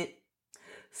accepted,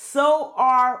 so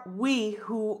are we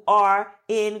who are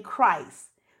in Christ.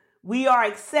 We are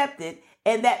accepted,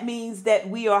 and that means that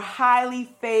we are highly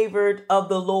favored of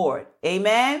the Lord.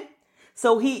 Amen.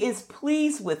 So he is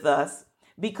pleased with us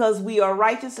because we are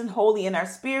righteous and holy in our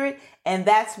spirit, and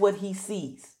that's what he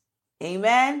sees.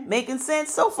 Amen. Making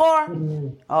sense so far?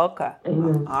 Amen. Okay.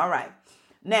 Amen. All right.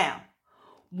 Now,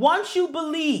 once you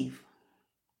believe,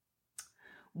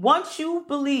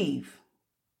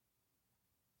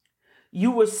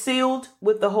 you were sealed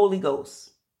with the Holy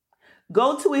Ghost.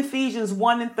 Go to Ephesians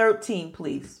 1 and 13,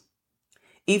 please.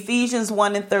 Ephesians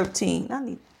 1 and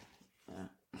 13.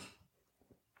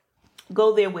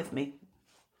 Go there with me.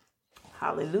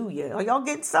 Hallelujah. Are y'all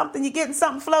getting something? You getting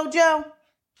something, Flo Joe?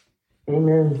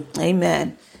 Amen.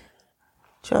 Amen.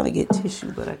 Trying to get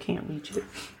tissue, but I can't reach it.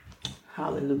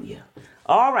 Hallelujah.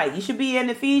 All right. You should be in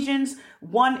Ephesians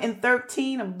 1 and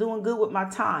 13. I'm doing good with my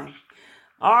time.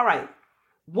 All right.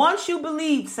 Once you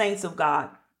believe, saints of God,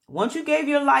 once you gave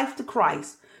your life to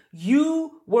Christ,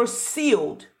 you were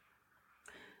sealed.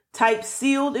 Type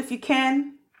sealed if you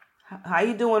can. How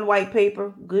you doing, white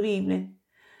paper? Good evening.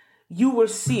 You were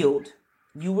sealed.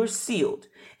 You were sealed.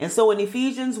 And so in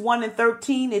Ephesians 1 and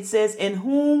 13, it says, in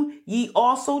whom ye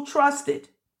also trusted.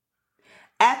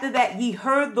 After that, ye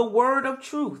heard the word of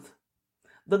truth,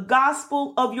 the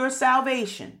gospel of your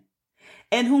salvation,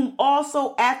 and whom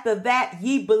also after that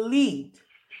ye believed.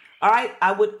 All right,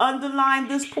 I would underline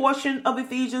this portion of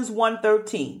Ephesians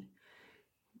 1:13.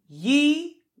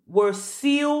 Ye were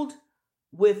sealed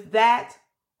with that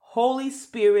Holy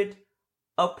Spirit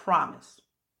of promise.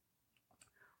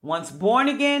 Once born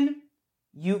again,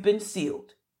 you've been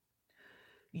sealed.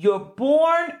 Your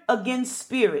born again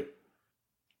spirit,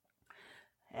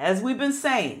 as we've been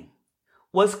saying,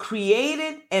 was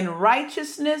created in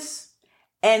righteousness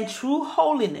and true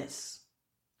holiness.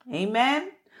 Amen.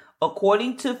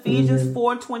 According to Ephesians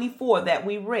 4:24 that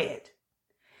we read.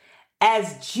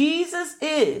 As Jesus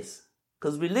is,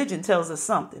 because religion tells us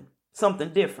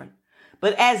something different.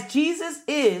 But as Jesus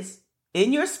is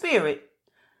in your spirit,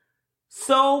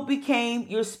 so became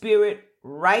your spirit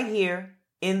right here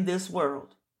in this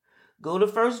world. Go to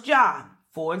 1 John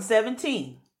 4 and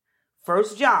 17.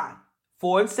 1 John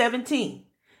 4 and 17.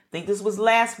 I think this was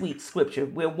last week's scripture.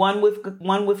 We're one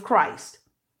with Christ.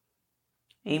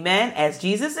 Amen. As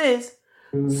Jesus is,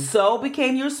 so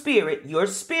became your spirit. Your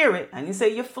spirit. I didn't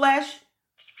say your flesh.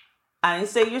 I didn't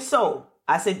say your soul.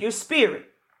 I said your spirit.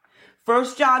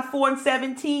 1 John 4 and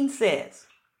 17 says,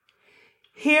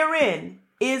 herein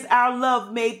is our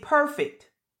love made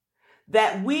perfect,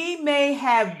 that we may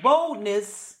have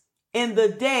boldness in the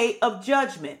day of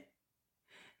judgment.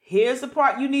 Here's the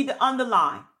part you need to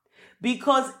underline.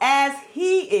 Because as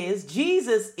he is,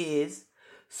 Jesus is,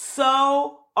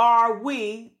 so are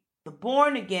we, the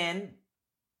born again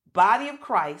body of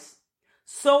Christ,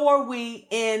 so are we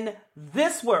in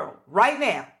this world right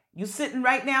now. You sitting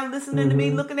right now listening to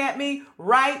me, looking at me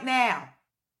right now.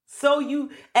 So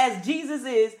you, as Jesus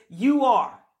is, you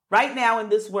are right now in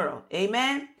this world.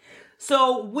 Amen.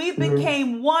 So we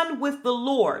became one with the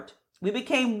Lord. We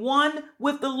became one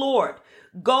with the Lord.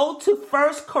 Go to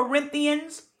 1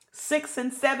 Corinthians 6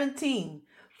 and 17.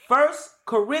 1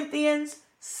 Corinthians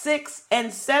 6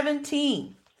 and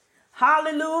 17.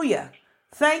 Hallelujah.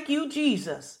 Thank you,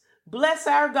 Jesus. Bless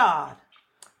our God.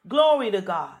 Glory to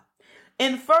God.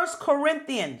 In 1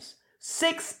 Corinthians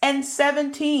 6 and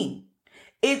 17,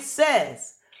 it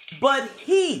says, but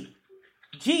he,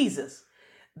 Jesus,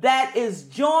 that is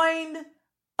joined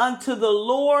unto the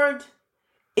Lord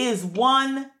is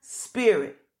one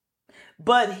spirit.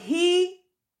 But he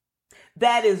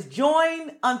that is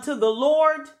joined unto the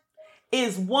Lord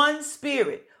is one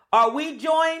spirit. Are we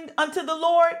joined unto the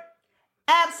Lord?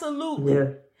 Absolutely.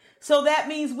 Yes. So that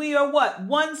means we are what?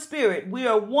 One spirit. We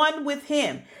are one with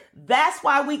him. That's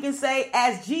why we can say,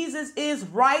 as Jesus is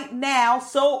right now,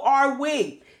 so are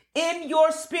we. In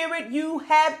your spirit, you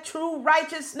have true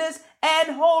righteousness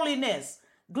and holiness.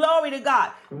 Glory to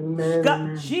God. Amen.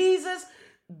 God, Jesus,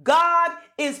 God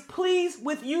is pleased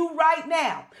with you right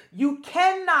now. You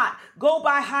cannot go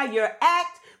by how you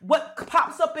act, what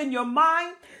pops up in your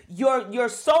mind. Your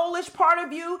soulish part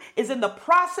of you is in the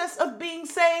process of being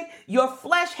saved. Your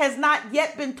flesh has not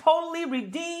yet been totally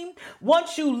redeemed.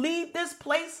 Once you leave this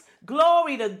place,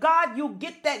 glory to God, you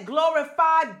get that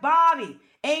glorified body.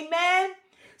 Amen.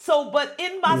 So, but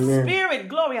in my spirit,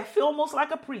 glory, I feel almost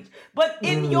like a preach, but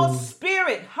in your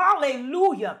spirit,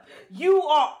 hallelujah, you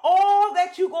are all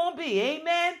that you're going to be,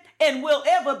 amen, and will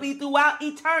ever be throughout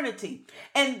eternity.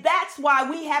 And that's why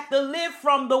we have to live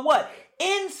from the what?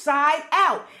 inside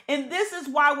out. And this is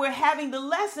why we're having the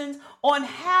lessons on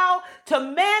how to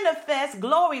manifest,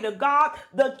 glory to God,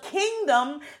 the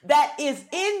kingdom that is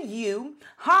in you.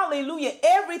 Hallelujah.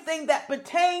 Everything that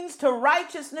pertains to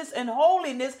righteousness and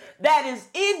holiness that is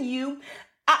in you.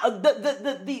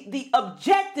 The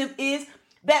objective is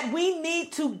that we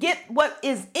need to get what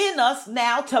is in us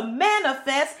now to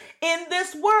manifest in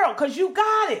this world, because you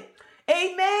got it.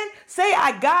 Amen. Say,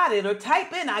 I got it, or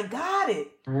type in, I got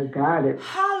it. I got it.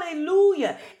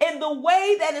 Hallelujah. And the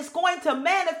way that it's going to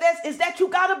manifest is that you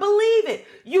got to believe it.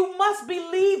 You must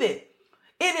believe it.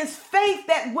 It is faith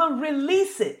that will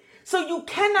release it. So you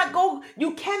cannot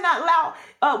allow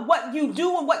what you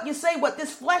do and what you say, what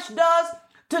this flesh does,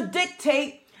 to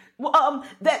dictate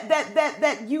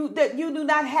that you do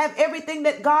not have everything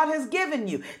that God has given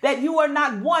you, that you are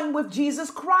not one with Jesus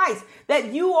Christ,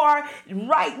 that you are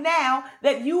right now,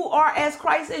 that you are as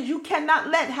Christ is. You cannot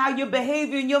let how your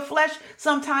behavior in your flesh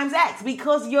sometimes acts,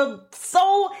 because your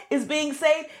soul is being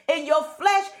saved and your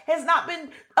flesh has not been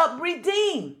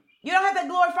redeemed. You don't have that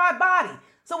glorified body.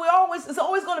 So it's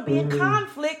always going to be in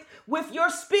conflict with your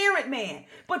spirit, man.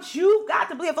 But you've got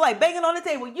to believe, I feel like banging on the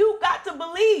table. You've got to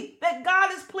believe that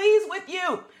God is pleased with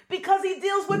you, because he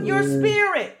deals with your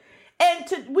spirit. And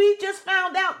we just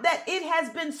found out that it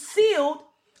has been sealed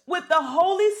with the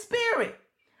Holy Spirit.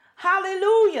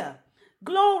 Hallelujah.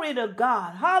 Glory to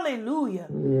God. Hallelujah.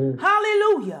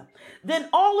 Hallelujah. Then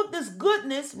all of this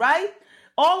goodness, right?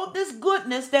 All of this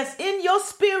goodness that's in your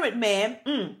spirit, man,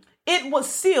 it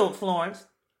was sealed, Florence.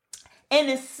 And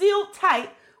it's sealed tight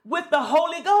with the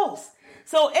Holy Ghost.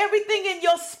 So everything in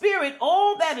your spirit,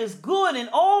 all that is good and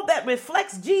all that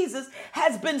reflects Jesus,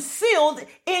 has been sealed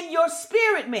in your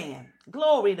spirit, man.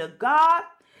 Glory to God.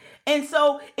 And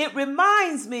so it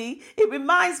reminds me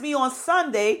on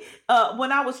Sunday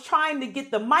when I was trying to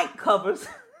get the mic covers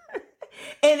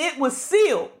and it was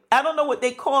sealed. I don't know what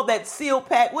they call that seal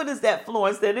pack. What is that,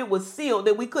 Florence? That it was sealed,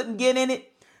 that we couldn't get in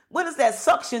it. What is that?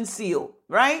 Suction seal,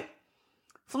 right?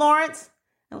 Florence?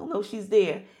 I don't know if she's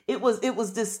there. It was this,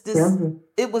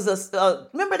 it was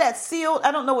remember that seal?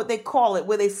 I don't know what they call it,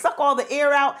 where they suck all the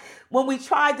air out when we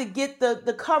tried to get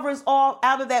the covers all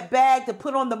out of that bag to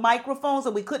put on the microphones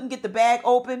and we couldn't get the bag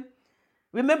open.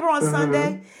 Remember on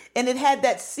Sunday? And it had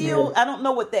that seal. I don't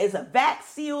know what that is, a vac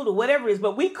seal or whatever it is,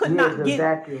 but we could not get.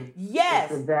 Vacuum.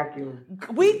 Yes. It's a vacuum.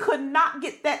 We could not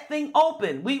get that thing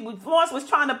open. Florence was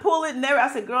trying to pull it, and there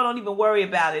I said, girl, don't even worry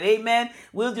about it. Amen.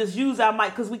 We'll just use our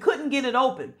mic, because we couldn't get it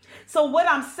open. So what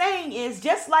I'm saying is,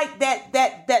 just like that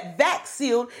vac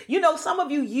seal, some of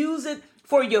you use it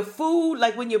for your food,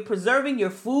 like when you're preserving your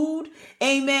food,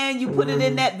 amen, you put it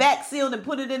in that vac seal and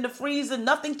put it in the freezer.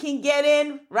 Nothing can get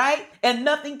in, right? And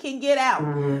nothing can get out.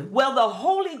 Well, the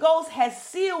Holy Ghost has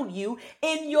sealed you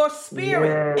in your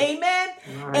spirit, amen.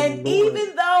 And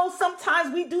even though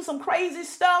sometimes we do some crazy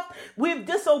stuff, we're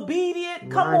disobedient.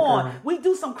 Come on, we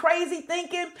do some crazy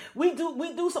thinking. We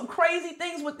do some crazy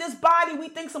things with this body. We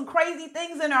think some crazy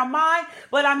things in our mind.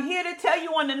 But I'm here to tell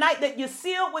you on the night that you're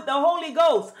sealed with the Holy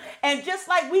Ghost. And just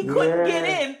like we couldn't get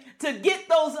in to get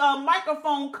those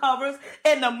microphone covers,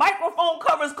 and the microphone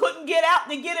covers couldn't get out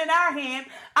to get in our hand,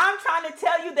 I'm trying to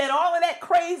tell you that all of that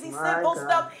crazy, sinful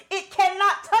stuff, it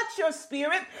cannot touch your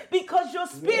spirit, because your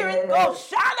spirit,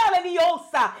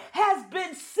 has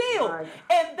been sealed.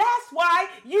 And that's why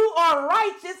you are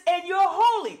righteous and you're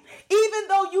holy. Even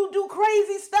though you do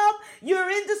crazy stuff, you're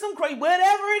into some crazy,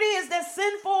 whatever it is that's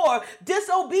sinful or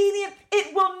disobedient,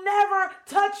 it will never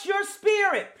touch your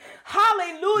spirit.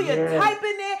 Hallelujah. Type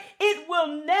in there, it will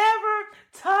never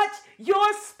touch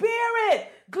your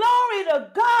spirit. Glory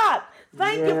to God.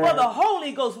 Thank you for the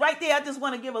Holy Ghost. Right there, I just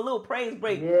want to give a little praise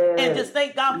break and just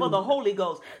thank God for the Holy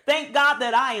Ghost. Thank God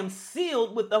that I am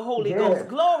sealed with the Holy Ghost.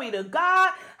 Glory to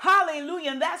God.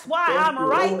 Hallelujah. And that's why I'm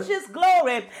righteous,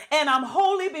 glory, and I'm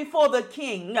holy before the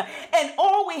King. And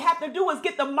all we have to do is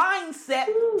get the mindset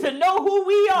to know who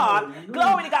we are.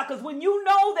 Glory to God. Because when you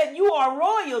know that you are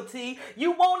royalty,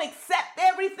 you won't accept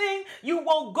everything. You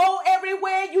won't go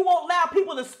everywhere. You won't allow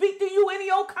people to speak to you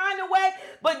any old kind of way.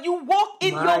 But you walk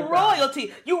in your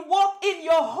royalty. You walk in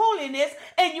your holiness,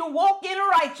 and you walk in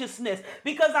righteousness.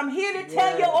 Because I'm here to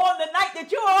tell you on the night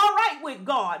that you're all right with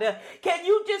God. Can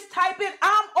you just type in,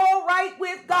 I'm all right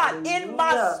with God in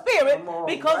my spirit,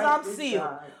 because I'm sealed.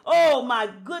 Oh my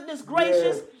goodness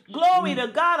gracious. Glory to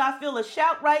God. I feel a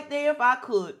shout right there if I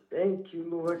could. Thank you,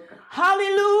 Lord.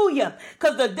 Hallelujah.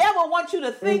 Because the devil wants you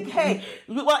to think, Thank hey,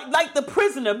 like the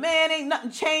prisoner, man, ain't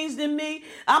nothing changed in me.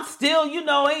 I'm still,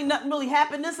 ain't nothing really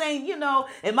happened. This ain't,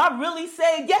 am I really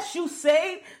saved? Yes, you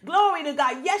saved. Glory to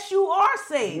God. Yes, you are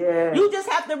saved. Yes. You just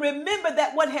have to remember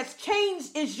that what has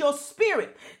changed is your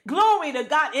spirit. Glory to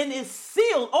God. And is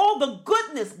sealed. All the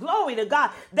goodness, glory to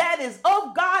God, that is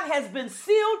of God has been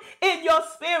sealed in your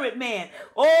spirit, man.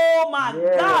 Oh my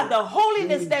God. The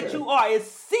holiness that you are is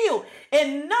sealed.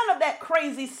 And none of that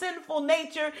crazy sinful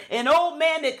nature and old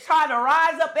man that try to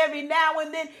rise up every now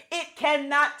and then, it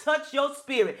cannot touch your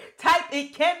spirit. Type,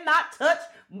 it cannot touch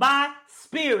my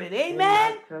spirit.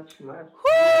 Amen. Touch my spirit.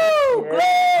 Woo!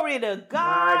 Yes. Glory to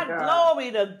God.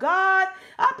 Glory to God.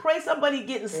 I pray somebody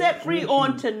getting set free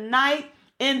on tonight.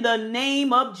 In the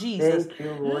name of Jesus. Thank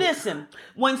you, Lord. Listen,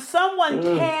 when someone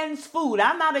cans food,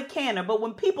 I'm not a canner, but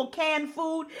when people can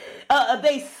food,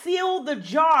 they seal the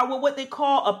jar with what they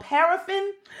call a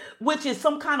paraffin, which is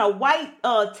some kind of white,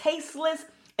 tasteless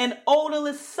and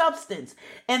odorless substance.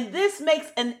 And this makes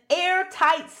an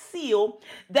airtight seal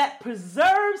that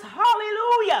preserves,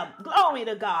 hallelujah, glory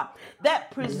to God, that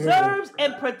preserves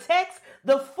and protects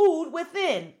the food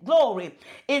within. Glory.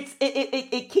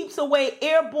 It keeps away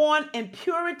airborne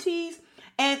impurities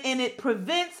and it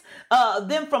prevents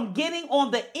them from getting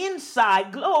on the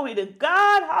inside. Glory to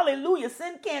God. Hallelujah.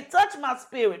 Sin can't touch my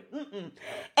spirit.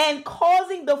 And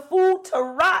causing the food to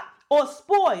rot or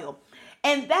spoil.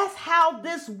 And that's how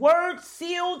this word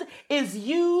sealed is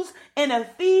used in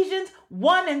Ephesians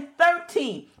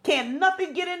 1:13. Can't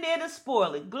nothing get in there to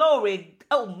spoil it. Glory.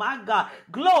 Oh my God.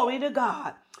 Glory to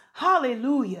God.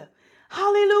 Hallelujah.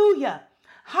 Hallelujah.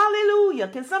 Hallelujah.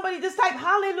 Can somebody just type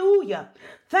hallelujah?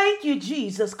 Thank you,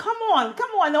 Jesus. Come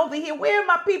on over here. Where are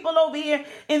my people over here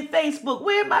in Facebook?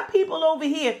 Where are my people over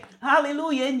here?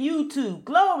 Hallelujah. In YouTube.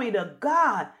 Glory to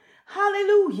God.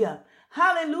 Hallelujah.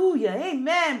 Hallelujah.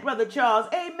 Amen, Brother Charles.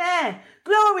 Amen.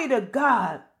 Glory to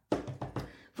God.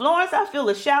 Florence, I feel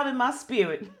a shout in my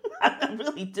spirit. I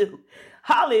really do.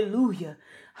 Hallelujah.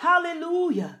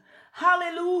 Hallelujah.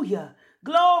 Hallelujah.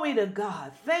 Glory to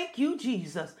God. Thank you,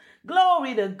 Jesus.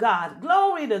 Glory to God.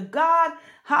 Glory to God.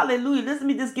 Hallelujah. Let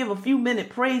me just give a few minute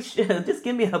praise. Just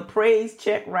give me a praise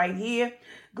check right here.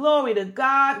 Glory to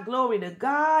God. Glory to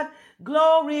God.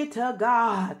 Glory to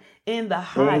God in the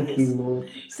highest. Thank you, Lord.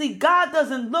 See, God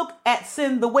doesn't look at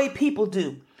sin the way people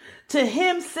do. To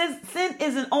him, sin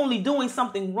isn't only doing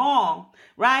something wrong,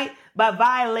 right? By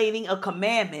violating a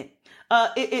commandment.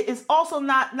 It's also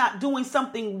not doing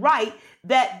something right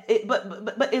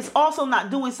but it's also not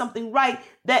doing something right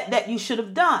that you should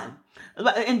have done.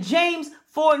 In James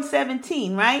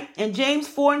 4:17, right? In James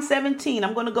 4:17,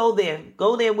 I'm going to go there.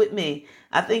 Go there with me.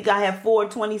 I think I have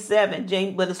 4:27,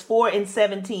 James, but it's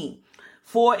 4:17.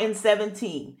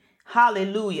 4:17.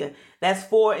 Hallelujah. That's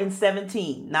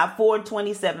 4:17, not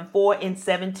 4:27,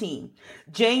 4:17.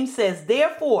 James says,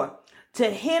 therefore, to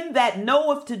him that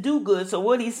knoweth to do good. So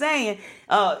what he's saying,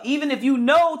 even if you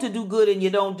know to do good and you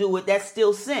don't do it, that's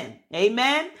still sin.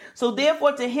 Amen. So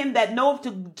therefore, to him that knoweth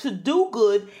to do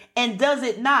good and does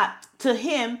it not, to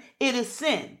him it is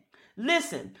sin.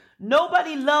 Listen,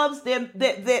 nobody loves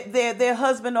their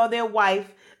husband or their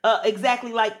wife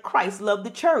exactly like Christ loved the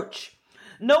church.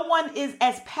 No one is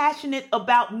as passionate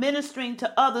about ministering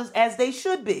to others as they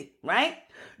should be, right?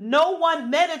 No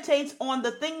one meditates on the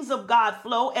things of God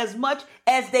flow as much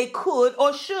as they could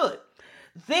or should.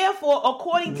 Therefore,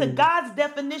 according to God's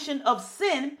definition of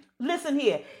sin, listen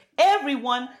here,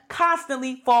 everyone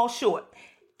constantly falls short.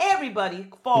 Everybody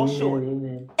falls short.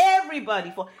 Amen. Everybody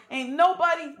falls. Ain't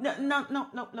nobody,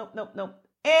 no.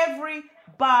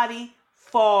 Everybody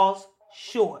falls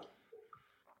short.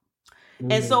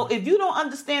 And so if you don't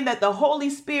understand that the Holy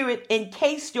Spirit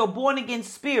encased your born again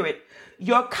spirit,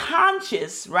 your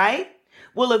conscience, right,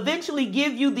 will eventually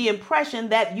give you the impression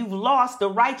that you've lost the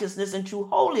righteousness and true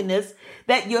holiness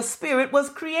that your spirit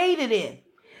was created in.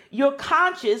 Your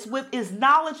conscience, with its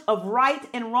knowledge of right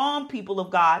and wrong, people of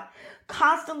God,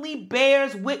 constantly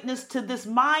bears witness to this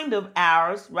mind of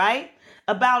ours, right,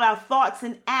 about our thoughts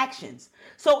and actions.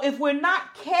 So if we're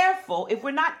not careful,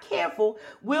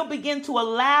 we'll begin to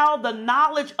allow the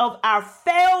knowledge of our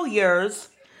failures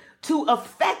to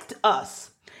affect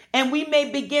us. And we may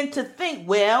begin to think,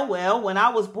 well, when I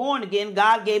was born again,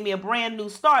 God gave me a brand new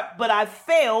start, but I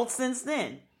failed since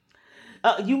then.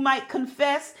 You might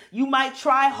confess. You might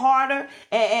try harder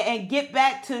and get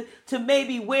back to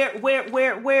maybe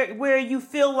where you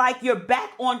feel like you're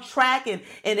back on track and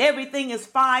everything is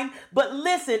fine. But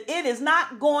listen, it is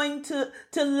not going to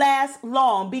last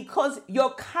long, because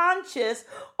your conscience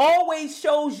always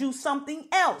shows you something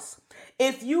else.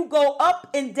 If you go up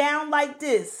and down like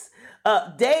this,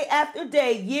 day after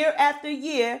day, year after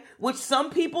year, which some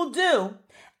people do,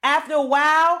 after a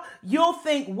while, you'll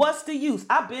think, what's the use?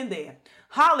 I've been there.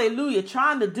 Hallelujah.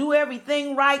 Trying to do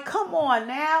everything right. Come on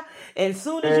now. And as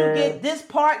soon as you get this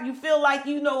part, you feel like,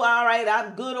 all right,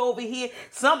 I'm good over here.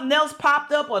 Something else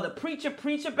popped up, or the preacher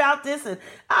preached about this. And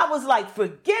I was like,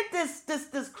 forget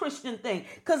this Christian thing,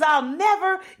 because I'll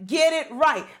never get it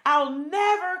right. I'll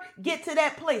never get to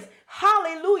that place.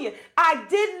 Hallelujah. I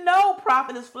didn't know,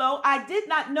 Prophetess Flo. I did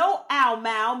not know Al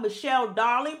Mal, Michelle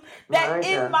Darling, that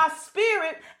in my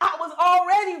spirit, I was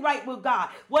already right with God.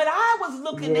 What I was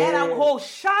looking at, I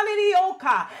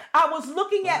was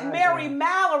looking at Mary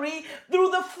Mallory through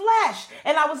the flesh.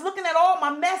 And I was looking at all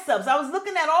my mess ups. I was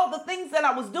looking at all the things that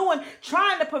I was doing,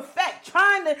 trying to perfect,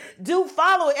 trying to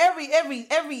follow every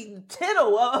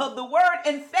tittle of the word,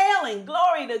 and failing.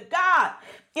 Glory to God.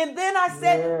 And then I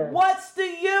said, what's the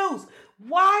use?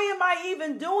 Why am I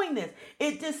even doing this?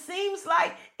 It just seems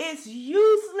like it's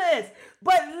useless.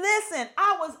 But listen,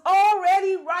 I was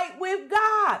already right with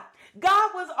God.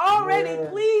 God was already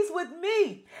pleased with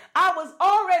me. I was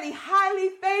already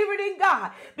highly favored in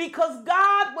God, because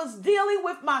God was dealing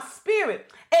with my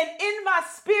spirit. And in my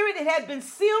spirit, it had been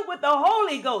sealed with the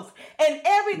Holy Ghost. And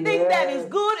everything that is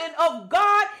good and of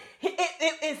God,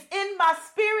 it is in my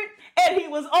spirit, and he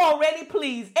was already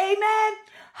pleased. Amen.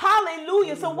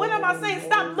 Hallelujah. So what am I saying?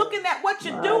 Stop looking at what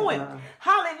you're doing.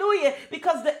 Hallelujah.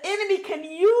 Because the enemy can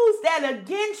use that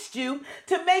against you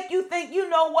to make you think,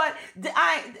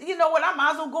 I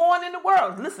might as well go on in the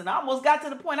world. Listen, I almost got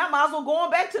to the point, I might as well go on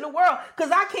back to the world,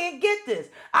 because I can't get this.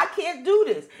 I can't do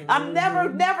this. I'm never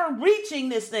reaching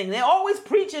this thing. They're always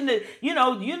preaching that, you're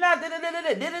not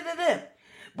da-da-da-da-da-da-da-da-da.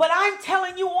 But I'm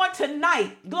telling you on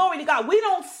tonight, glory to God, we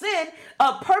don't sin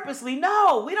purposely.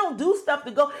 No, we don't do stuff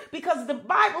to go, because the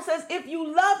Bible says, if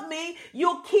you love me,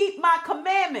 you'll keep my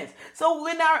commandments. So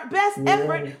in our best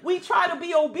effort, we try to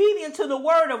be obedient to the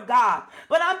word of God.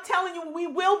 But I'm telling you, we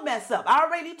will mess up. I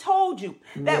already told you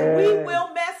that we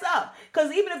will mess up,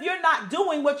 because even if you're not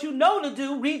doing what you know to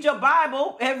do, read your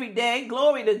Bible every day,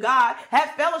 glory to God,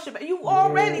 have fellowship, you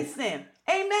already sin.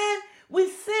 Amen. We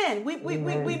sin. We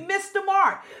miss the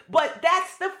mark. But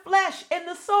that's the flesh and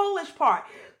the soulish part.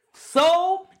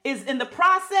 Soul is in the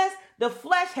process. The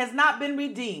flesh has not been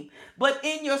redeemed. But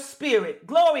in your spirit,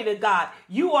 glory to God,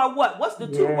 you are what? What's the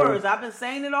two words? I've been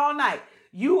saying it all night.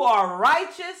 You are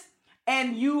righteous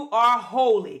and you are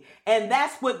holy. And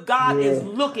that's what God is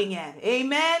looking at.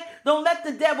 Amen. Don't let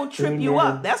the devil trip you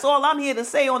up. That's all I'm here to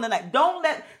say on the night. Don't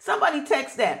let somebody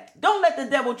text that. Don't let the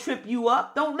devil trip you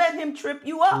up. Don't let him trip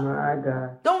you up. My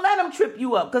God. Don't let him trip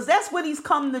you up, because that's what he's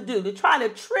come to do, to try to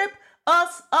trip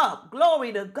us up.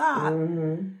 Glory to God.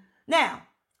 Now,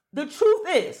 the truth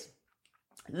is,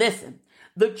 listen,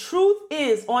 the truth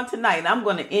is on tonight, and I'm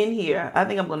going to end here. I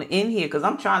think I'm going to end here because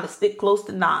I'm trying to stick close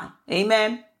to 9.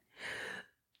 Amen.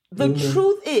 The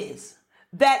truth is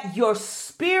that your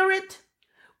spirit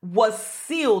was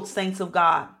sealed, saints of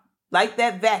God, like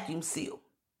that vacuum seal.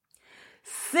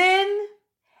 Sin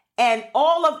and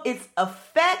all of its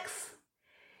effects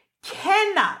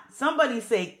cannot, somebody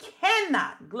say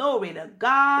cannot, glory to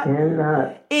God.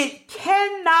 Cannot. It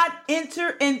cannot enter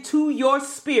into your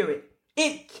spirit.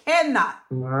 It cannot.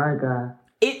 My God.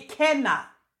 It cannot.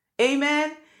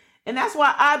 Amen. And that's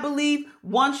why I believe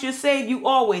once you're saved, you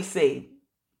always saved.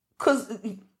 Because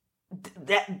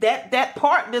that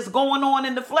part that's going on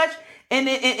in the flesh and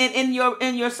in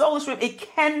your soul stream, it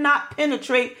cannot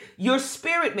penetrate your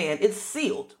spirit, man. It's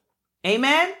sealed.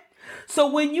 Amen.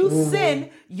 So when you sin,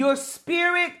 your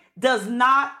spirit does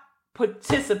not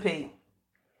participate.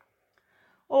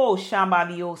 Oh,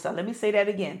 Shambadiosa. Let me say that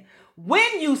again.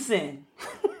 When you sin,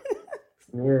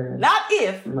 not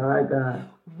if, my God.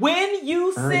 When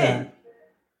you sin,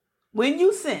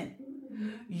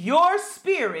 your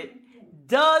spirit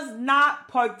does not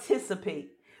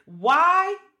participate.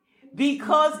 Why?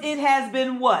 Because it has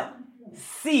been what?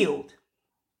 Sealed.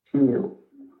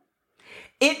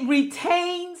 It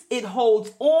retains, it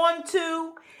holds on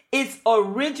to its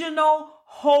original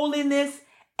holiness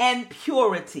and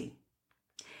purity.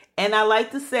 And I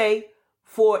like to say,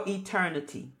 for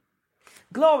eternity.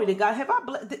 Glory to God. Have I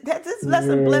this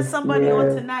lesson blessed somebody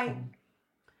on tonight?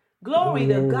 Glory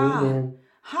to God.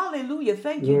 Hallelujah.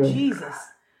 Thank you, Jesus.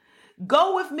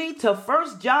 Go with me to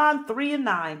 1 John 3 and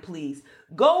 9, please.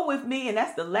 Go with me, and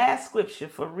that's the last scripture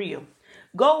for real.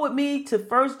 Go with me to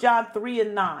 1 John 3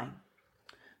 and 9.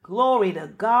 Glory to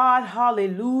God.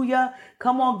 Hallelujah.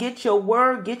 Come on, get your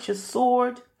word, get your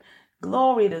sword.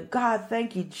 Glory to God.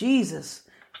 Thank you, Jesus.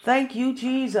 Thank you,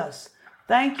 Jesus.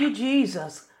 Thank you,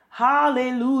 Jesus.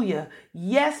 Hallelujah.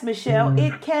 Yes, Michelle,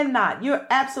 it cannot. You're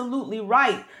absolutely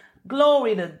right.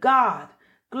 Glory to God.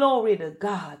 Glory to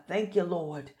God. Thank you,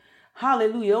 Lord.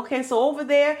 Hallelujah. Okay, so over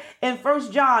there in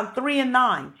 1 John 3 and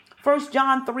 9, 1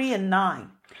 John 3 and 9,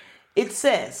 it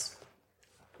says,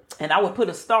 and I would put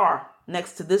a star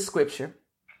next to this scripture,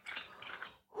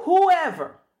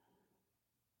 whoever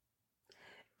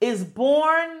is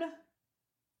born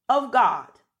of God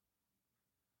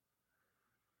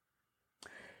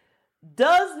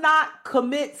does not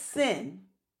commit sin,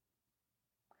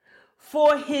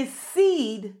 for his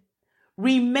seed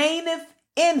remaineth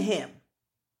in him,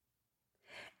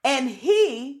 and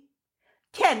he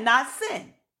cannot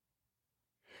sin,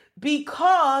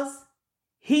 because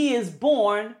he is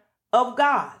born of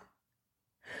God.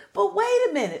 But wait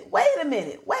a minute,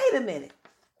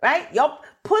 right? Y'all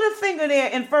put a finger there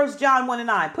in 1 John 1 and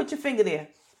 9. Put your finger there.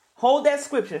 Hold that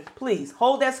scripture, please.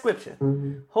 Hold that scripture.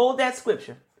 Hold that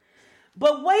scripture.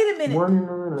 But wait a minute. 1 and 9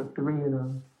 or 3 and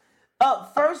 9?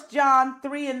 1 John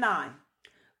 3 and 9.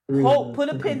 Put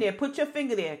a pin there. Put your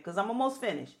finger there, because I'm almost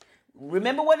finished.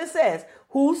 Remember what it says.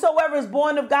 Whosoever is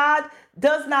born of God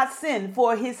does not sin,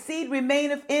 for his seed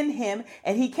remaineth in him,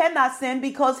 and he cannot sin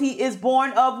because he is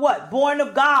born of what? Born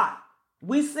of God.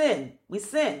 We sin. We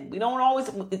sin. We don't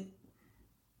always...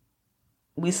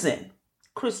 We sin.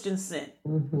 Christian sin.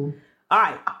 All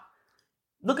right.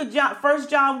 Look at 1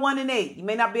 John 1 and 8. You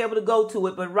may not be able to go to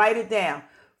it, but write it down.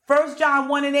 1 John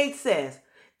 1 and 8 says,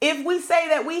 if we say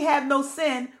that we have no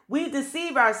sin, we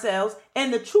deceive ourselves,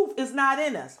 and the truth is not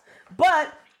in us.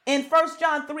 But in 1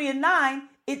 John 3 and 9,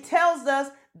 it tells us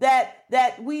that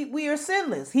we are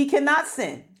sinless. He cannot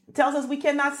sin. It tells us we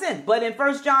cannot sin. But in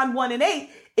 1 John 1 and 8,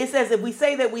 it says if we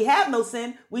say that we have no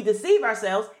sin, we deceive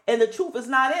ourselves, and the truth is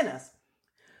not in us.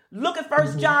 Look at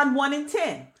 1 John 1 and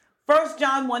 10. 1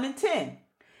 John 1 and 10.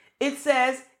 It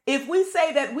says, if we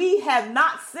say that we have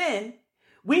not sinned,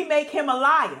 we make him a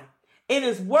liar, and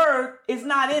his word is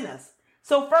not in us.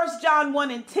 So 1 John 1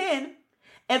 and 10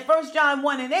 and 1 John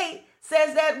 1 and 8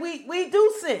 says that we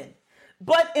do sin.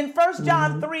 But in 1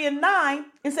 John 3 and 9,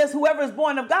 it says whoever is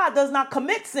born of God does not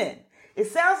commit sin. It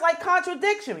sounds like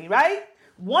contradictory, right?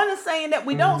 One is saying that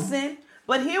we don't sin,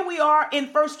 but here we are in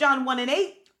 1 John 1 and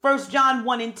 8, 1 John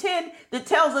 1 and 10 that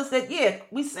tells us that, yeah,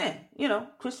 we sin,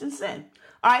 Christian sin.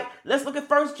 All right, let's look at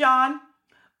 1 John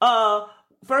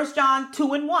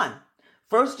 2 and 1.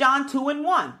 1 John 2 and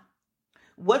 1.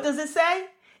 What does it say?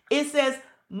 It says,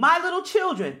 my little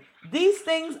children, these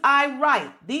things I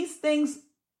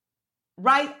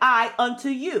write I unto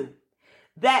you,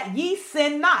 that ye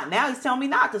sin not. Now he's telling me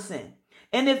not to sin.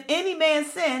 And if any man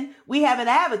sin, we have an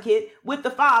advocate with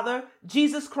the Father,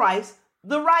 Jesus Christ,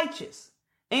 the righteous.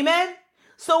 Amen.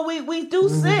 So we do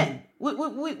sin.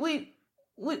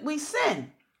 We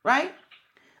sin, right?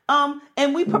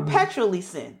 And we perpetually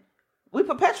sin. We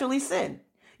perpetually sin.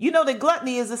 You know that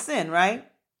gluttony is a sin, right?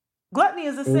 Gluttony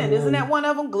is a sin. Isn't that one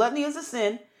of them? Gluttony is a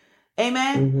sin.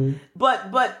 Amen.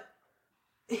 But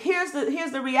here's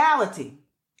the reality.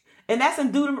 And that's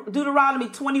in Deuteronomy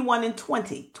 21 and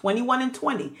 20. 21 and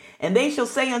 20. And they shall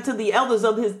say unto the elders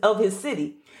of his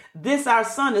city, this our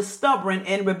son is stubborn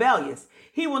and rebellious.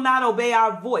 He will not obey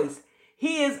our voice.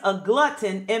 He is a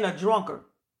glutton and a drunkard.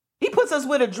 He puts us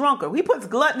with a drunkard. He puts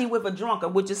gluttony with a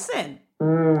drunkard, which is sin.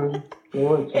 And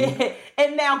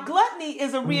now gluttony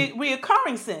is a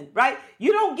reoccurring sin, right?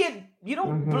 You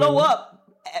don't blow up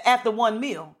after one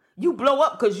meal. You blow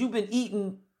up because you've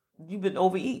been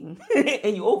overeating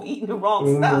and you're overeating the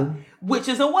wrong stuff, which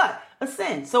is a what? A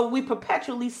sin. So we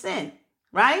perpetually sin,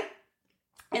 right?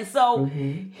 And so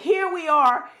here we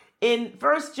are in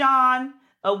 1 John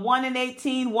 1 and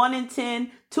 18, 1 and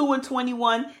 10, 2 and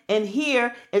 21, and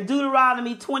here in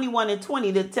Deuteronomy 21 and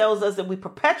 20 that tells us that we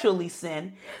perpetually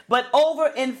sin. But over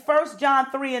in 1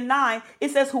 John 3 and 9, it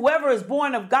says whoever is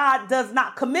born of God does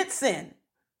not commit sin,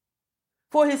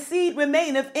 for his seed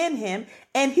remaineth in him,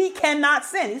 and he cannot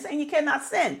sin. He's saying he cannot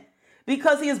sin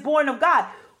because he is born of God.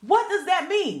 What does that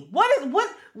mean? What does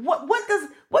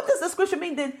the scripture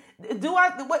mean? Am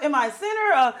I a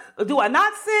sinner? Or do I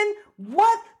not sin?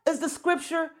 What does the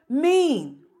scripture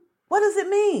mean? What does it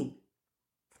mean?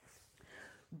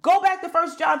 Go back to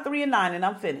 1 John 3 and 9 and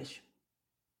I'm finished.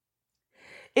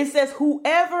 It says,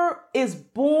 whoever is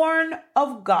born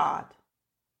of God,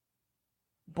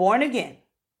 born again,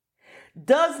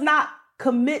 does not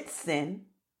commit sin,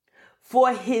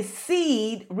 for his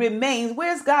seed remains.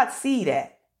 Where's God's seed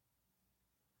at?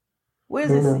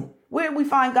 Where's his seed? Where do we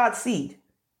find God's seed?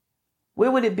 Where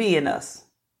would it be in us?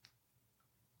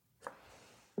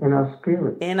 In our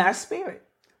spirit. In our spirit.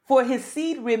 For his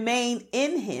seed remain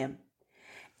in him,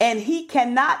 and he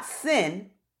cannot sin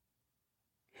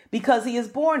because he is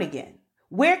born again.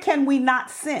 Where can we not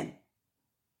sin?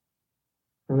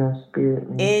 In our spirit,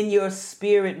 man. In your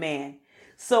spirit, man.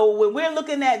 So when we're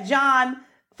looking at John,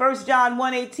 1 John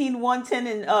 1:18,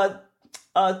 1:10,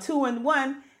 and 2 and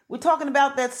 1, we're talking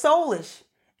about that soulish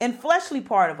and fleshly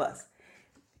part of us.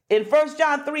 In 1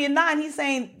 John 3 and 9, he's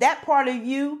saying that part of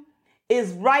you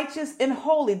is righteous and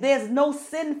holy. There's no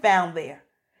sin found there.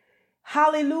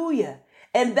 Hallelujah.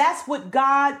 And that's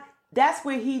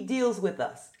where he deals with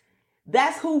us.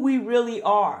 That's who we really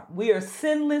are. We are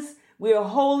sinless, we are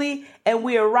holy, and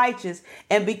we are righteous.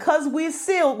 And because we're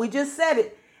sealed, we just said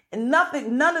it,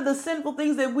 none of the sinful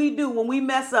things that we do when we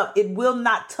mess up, it will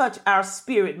not touch our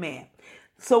spirit, man.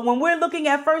 So when we're looking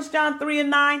at 1 John 3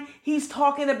 and 9, he's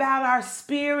talking about our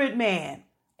spirit, man.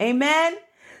 Amen.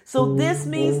 So this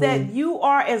means that you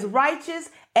are as righteous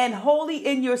and holy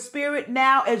in your spirit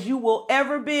now as you will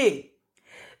ever be.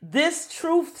 This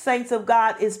truth, saints of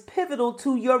God, is pivotal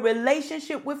to your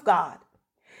relationship with God.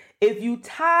 If you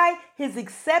tie his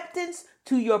acceptance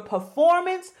to your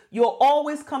performance, you'll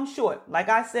always come short. Like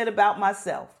I said about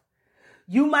myself,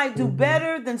 you might do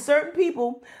better than certain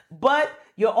people, but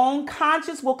your own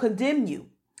conscience will condemn you.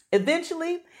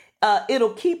 Eventually,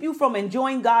 it'll keep you from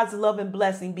enjoying God's love and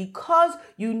blessing because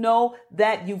you know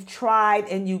that you've tried,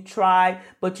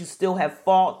 but you still have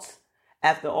faults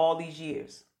after all these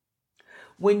years.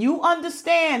 When you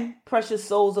understand, precious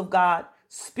souls of God,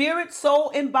 spirit,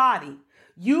 soul, and body,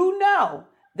 you know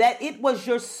that it was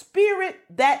your spirit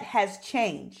that has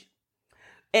changed.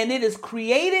 And it is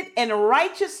created in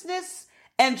righteousness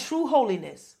and true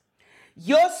holiness.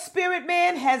 Your spirit,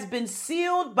 man, has been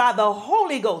sealed by the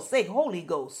Holy Ghost. Say Holy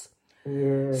Ghost.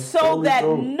 Yes, so Holy that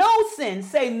Ghost. no sin,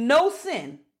 say no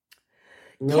sin,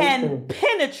 can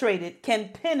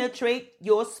penetrate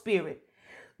your spirit.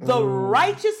 The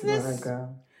righteousness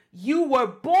you were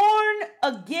born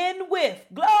again with.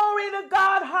 Glory to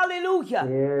God. Hallelujah.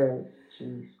 Yes,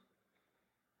 Jesus.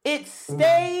 It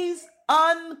stays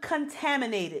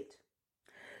uncontaminated.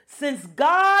 Since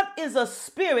God is a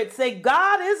spirit, say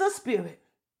God is a spirit.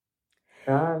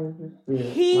 God is a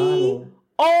spirit. He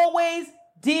always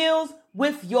deals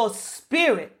with your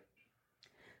spirit.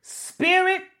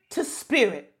 Spirit to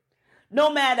spirit. No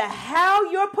matter how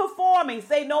you're performing,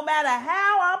 say no matter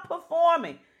how I'm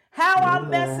performing, how I'm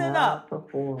messing up,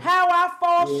 how I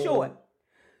fall short,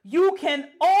 you can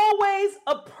always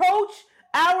approach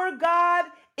our God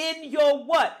in your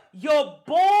what? Your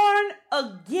born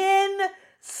again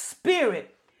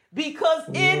spirit. Because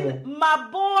in my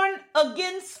born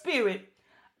again spirit,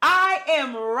 I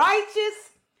am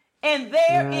righteous and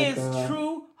there is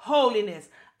true holiness.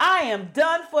 I am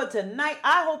done for tonight.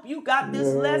 I hope you got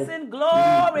this lesson.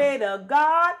 Glory to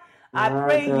God. I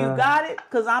pray you got it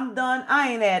because I'm done.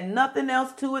 I ain't add nothing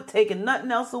else to it, taking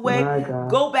nothing else away.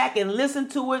 Go back and listen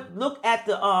to it. Look at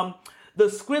the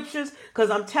scriptures,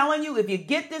 because I'm telling you, if you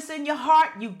get this in your heart,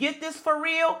 you get this for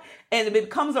real, and it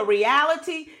becomes a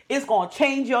reality, it's going to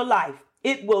change your life.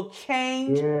 It will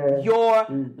change your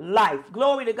life.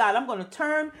 Glory to God. I'm going to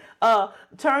turn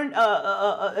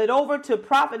it over to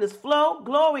Prophetess Flo.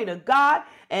 Glory to God.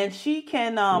 And she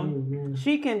can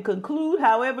conclude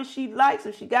however she likes.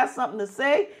 If she got something to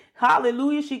say,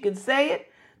 hallelujah, she can say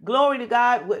it. Glory to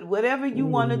God. Whatever you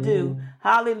want to do,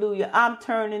 hallelujah. I'm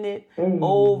turning it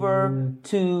over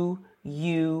to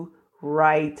you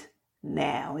right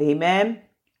now. Amen.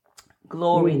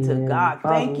 Glory to God.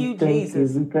 Thank you,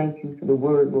 Jesus. We thank you for the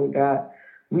word, Lord God.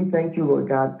 We thank you, Lord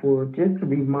God, for just a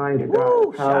reminder,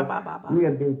 God, how we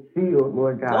have been sealed,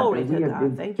 Lord God. Glory that we to have God.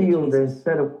 been Thank you, sealed and Jesus.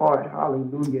 set apart,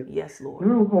 hallelujah. Yes, Lord.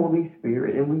 Through Holy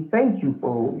Spirit. And we thank you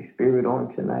for Holy Spirit on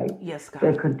tonight. Yes, God.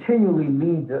 That continually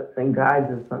leads us and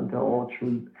guides us unto all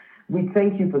truth. We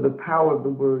thank you for the power of the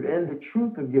word and the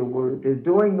truth of your word that's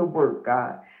doing the work,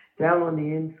 God, down on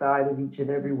the inside of each and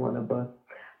every one of us.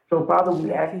 So, Father,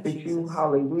 we ask that you,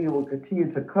 hallelujah, will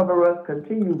continue to cover us,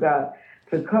 continue, God,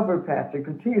 to cover Pastor,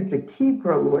 continue to keep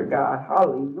her, Lord God,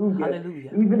 hallelujah.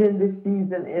 Even in this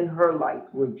season in her life,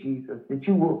 Lord Jesus, that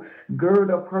you will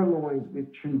gird up her loins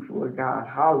with truth, Lord God,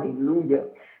 hallelujah,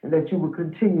 and that you will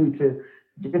continue to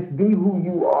just be who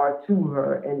you are to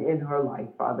her and in her life,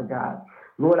 Father God.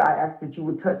 Lord, I ask that you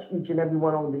would touch each and every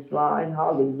one on this line,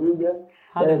 hallelujah.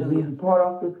 That as we depart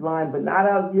off this line, but not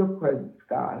out of your presence,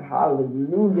 God.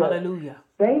 Hallelujah. Hallelujah.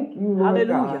 Thank you, Lord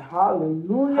God. Hallelujah.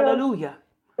 Hallelujah. Hallelujah.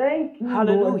 Thank you, Lord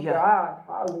Hallelujah. God.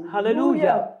 Hallelujah.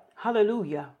 Hallelujah.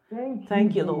 Hallelujah.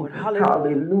 Thank you, you, Lord. Jesus. Hallelujah.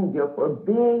 Hallelujah. For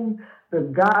being the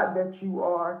God that you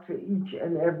are to each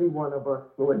and every one of us,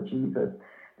 Lord Jesus.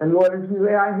 And Lord, as we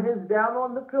lay our heads down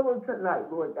on the pillow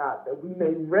tonight, Lord God, that we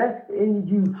may rest in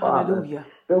you, Father. Hallelujah.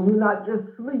 That we not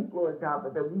just sleep, Lord God,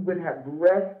 but that we would have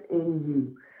rest in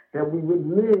you. That we would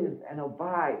live and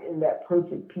abide in that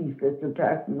perfect peace that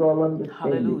surpasses all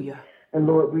understanding. Hallelujah. And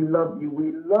Lord, we love you.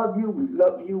 We love you. We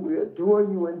love you. We adore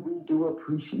you, and we do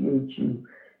appreciate you.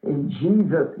 In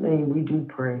Jesus' name we do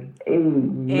pray.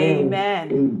 Amen. Amen.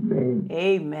 Amen.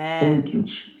 Amen. Thank you,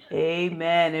 Jesus.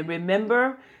 Amen. And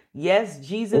remember, yes,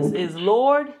 Jesus is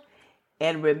Lord.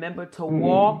 And remember to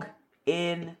walk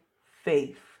in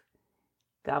faith.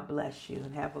 God bless you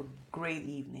and have a great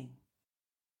evening.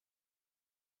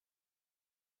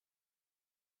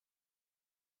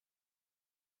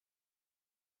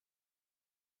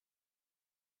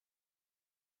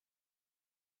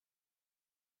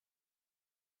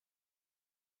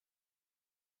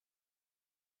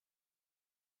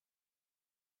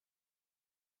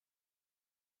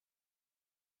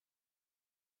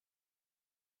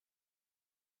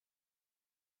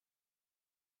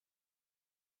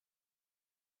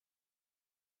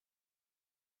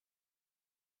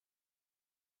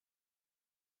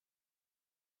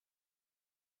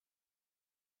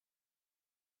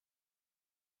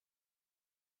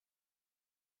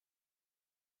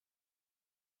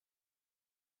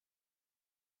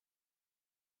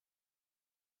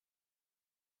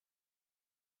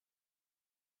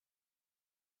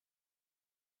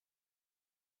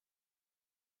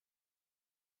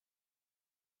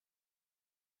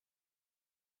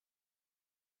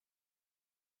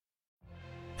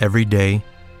 Every day,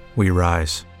 we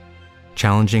rise,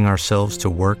 challenging ourselves to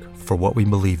work for what we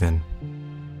believe in.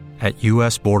 At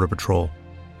U.S. Border Patrol,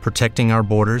 protecting our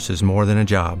borders is more than a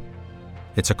job.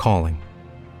 It's a calling.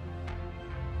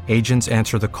 Agents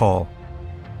answer the call,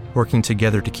 working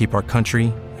together to keep our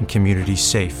country and communities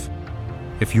safe.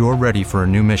 If you're ready for a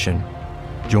new mission,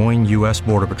 join U.S.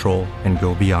 Border Patrol and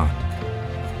go beyond.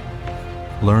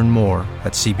 Learn more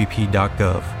at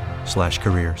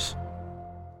cbp.gov/careers.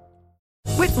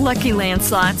 With Lucky Land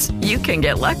Slots, you can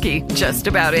get lucky just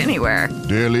about anywhere.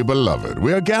 Dearly beloved,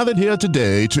 we are gathered here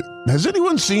today to... Has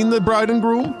anyone seen the bride and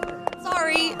groom?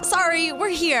 Sorry, we're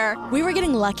here. We were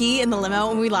getting lucky in the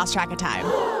limo and we lost track of time.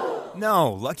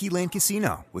 No, Lucky Land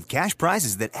Casino, with cash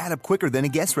prizes that add up quicker than a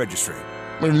guest registry.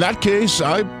 In that case,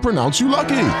 I pronounce you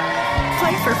lucky.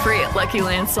 Play for free at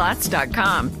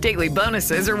LuckyLandSlots.com. Daily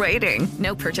bonuses are waiting.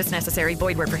 No purchase necessary.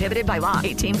 Void where prohibited by law.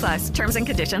 18+. Terms and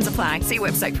conditions apply. See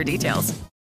website for details.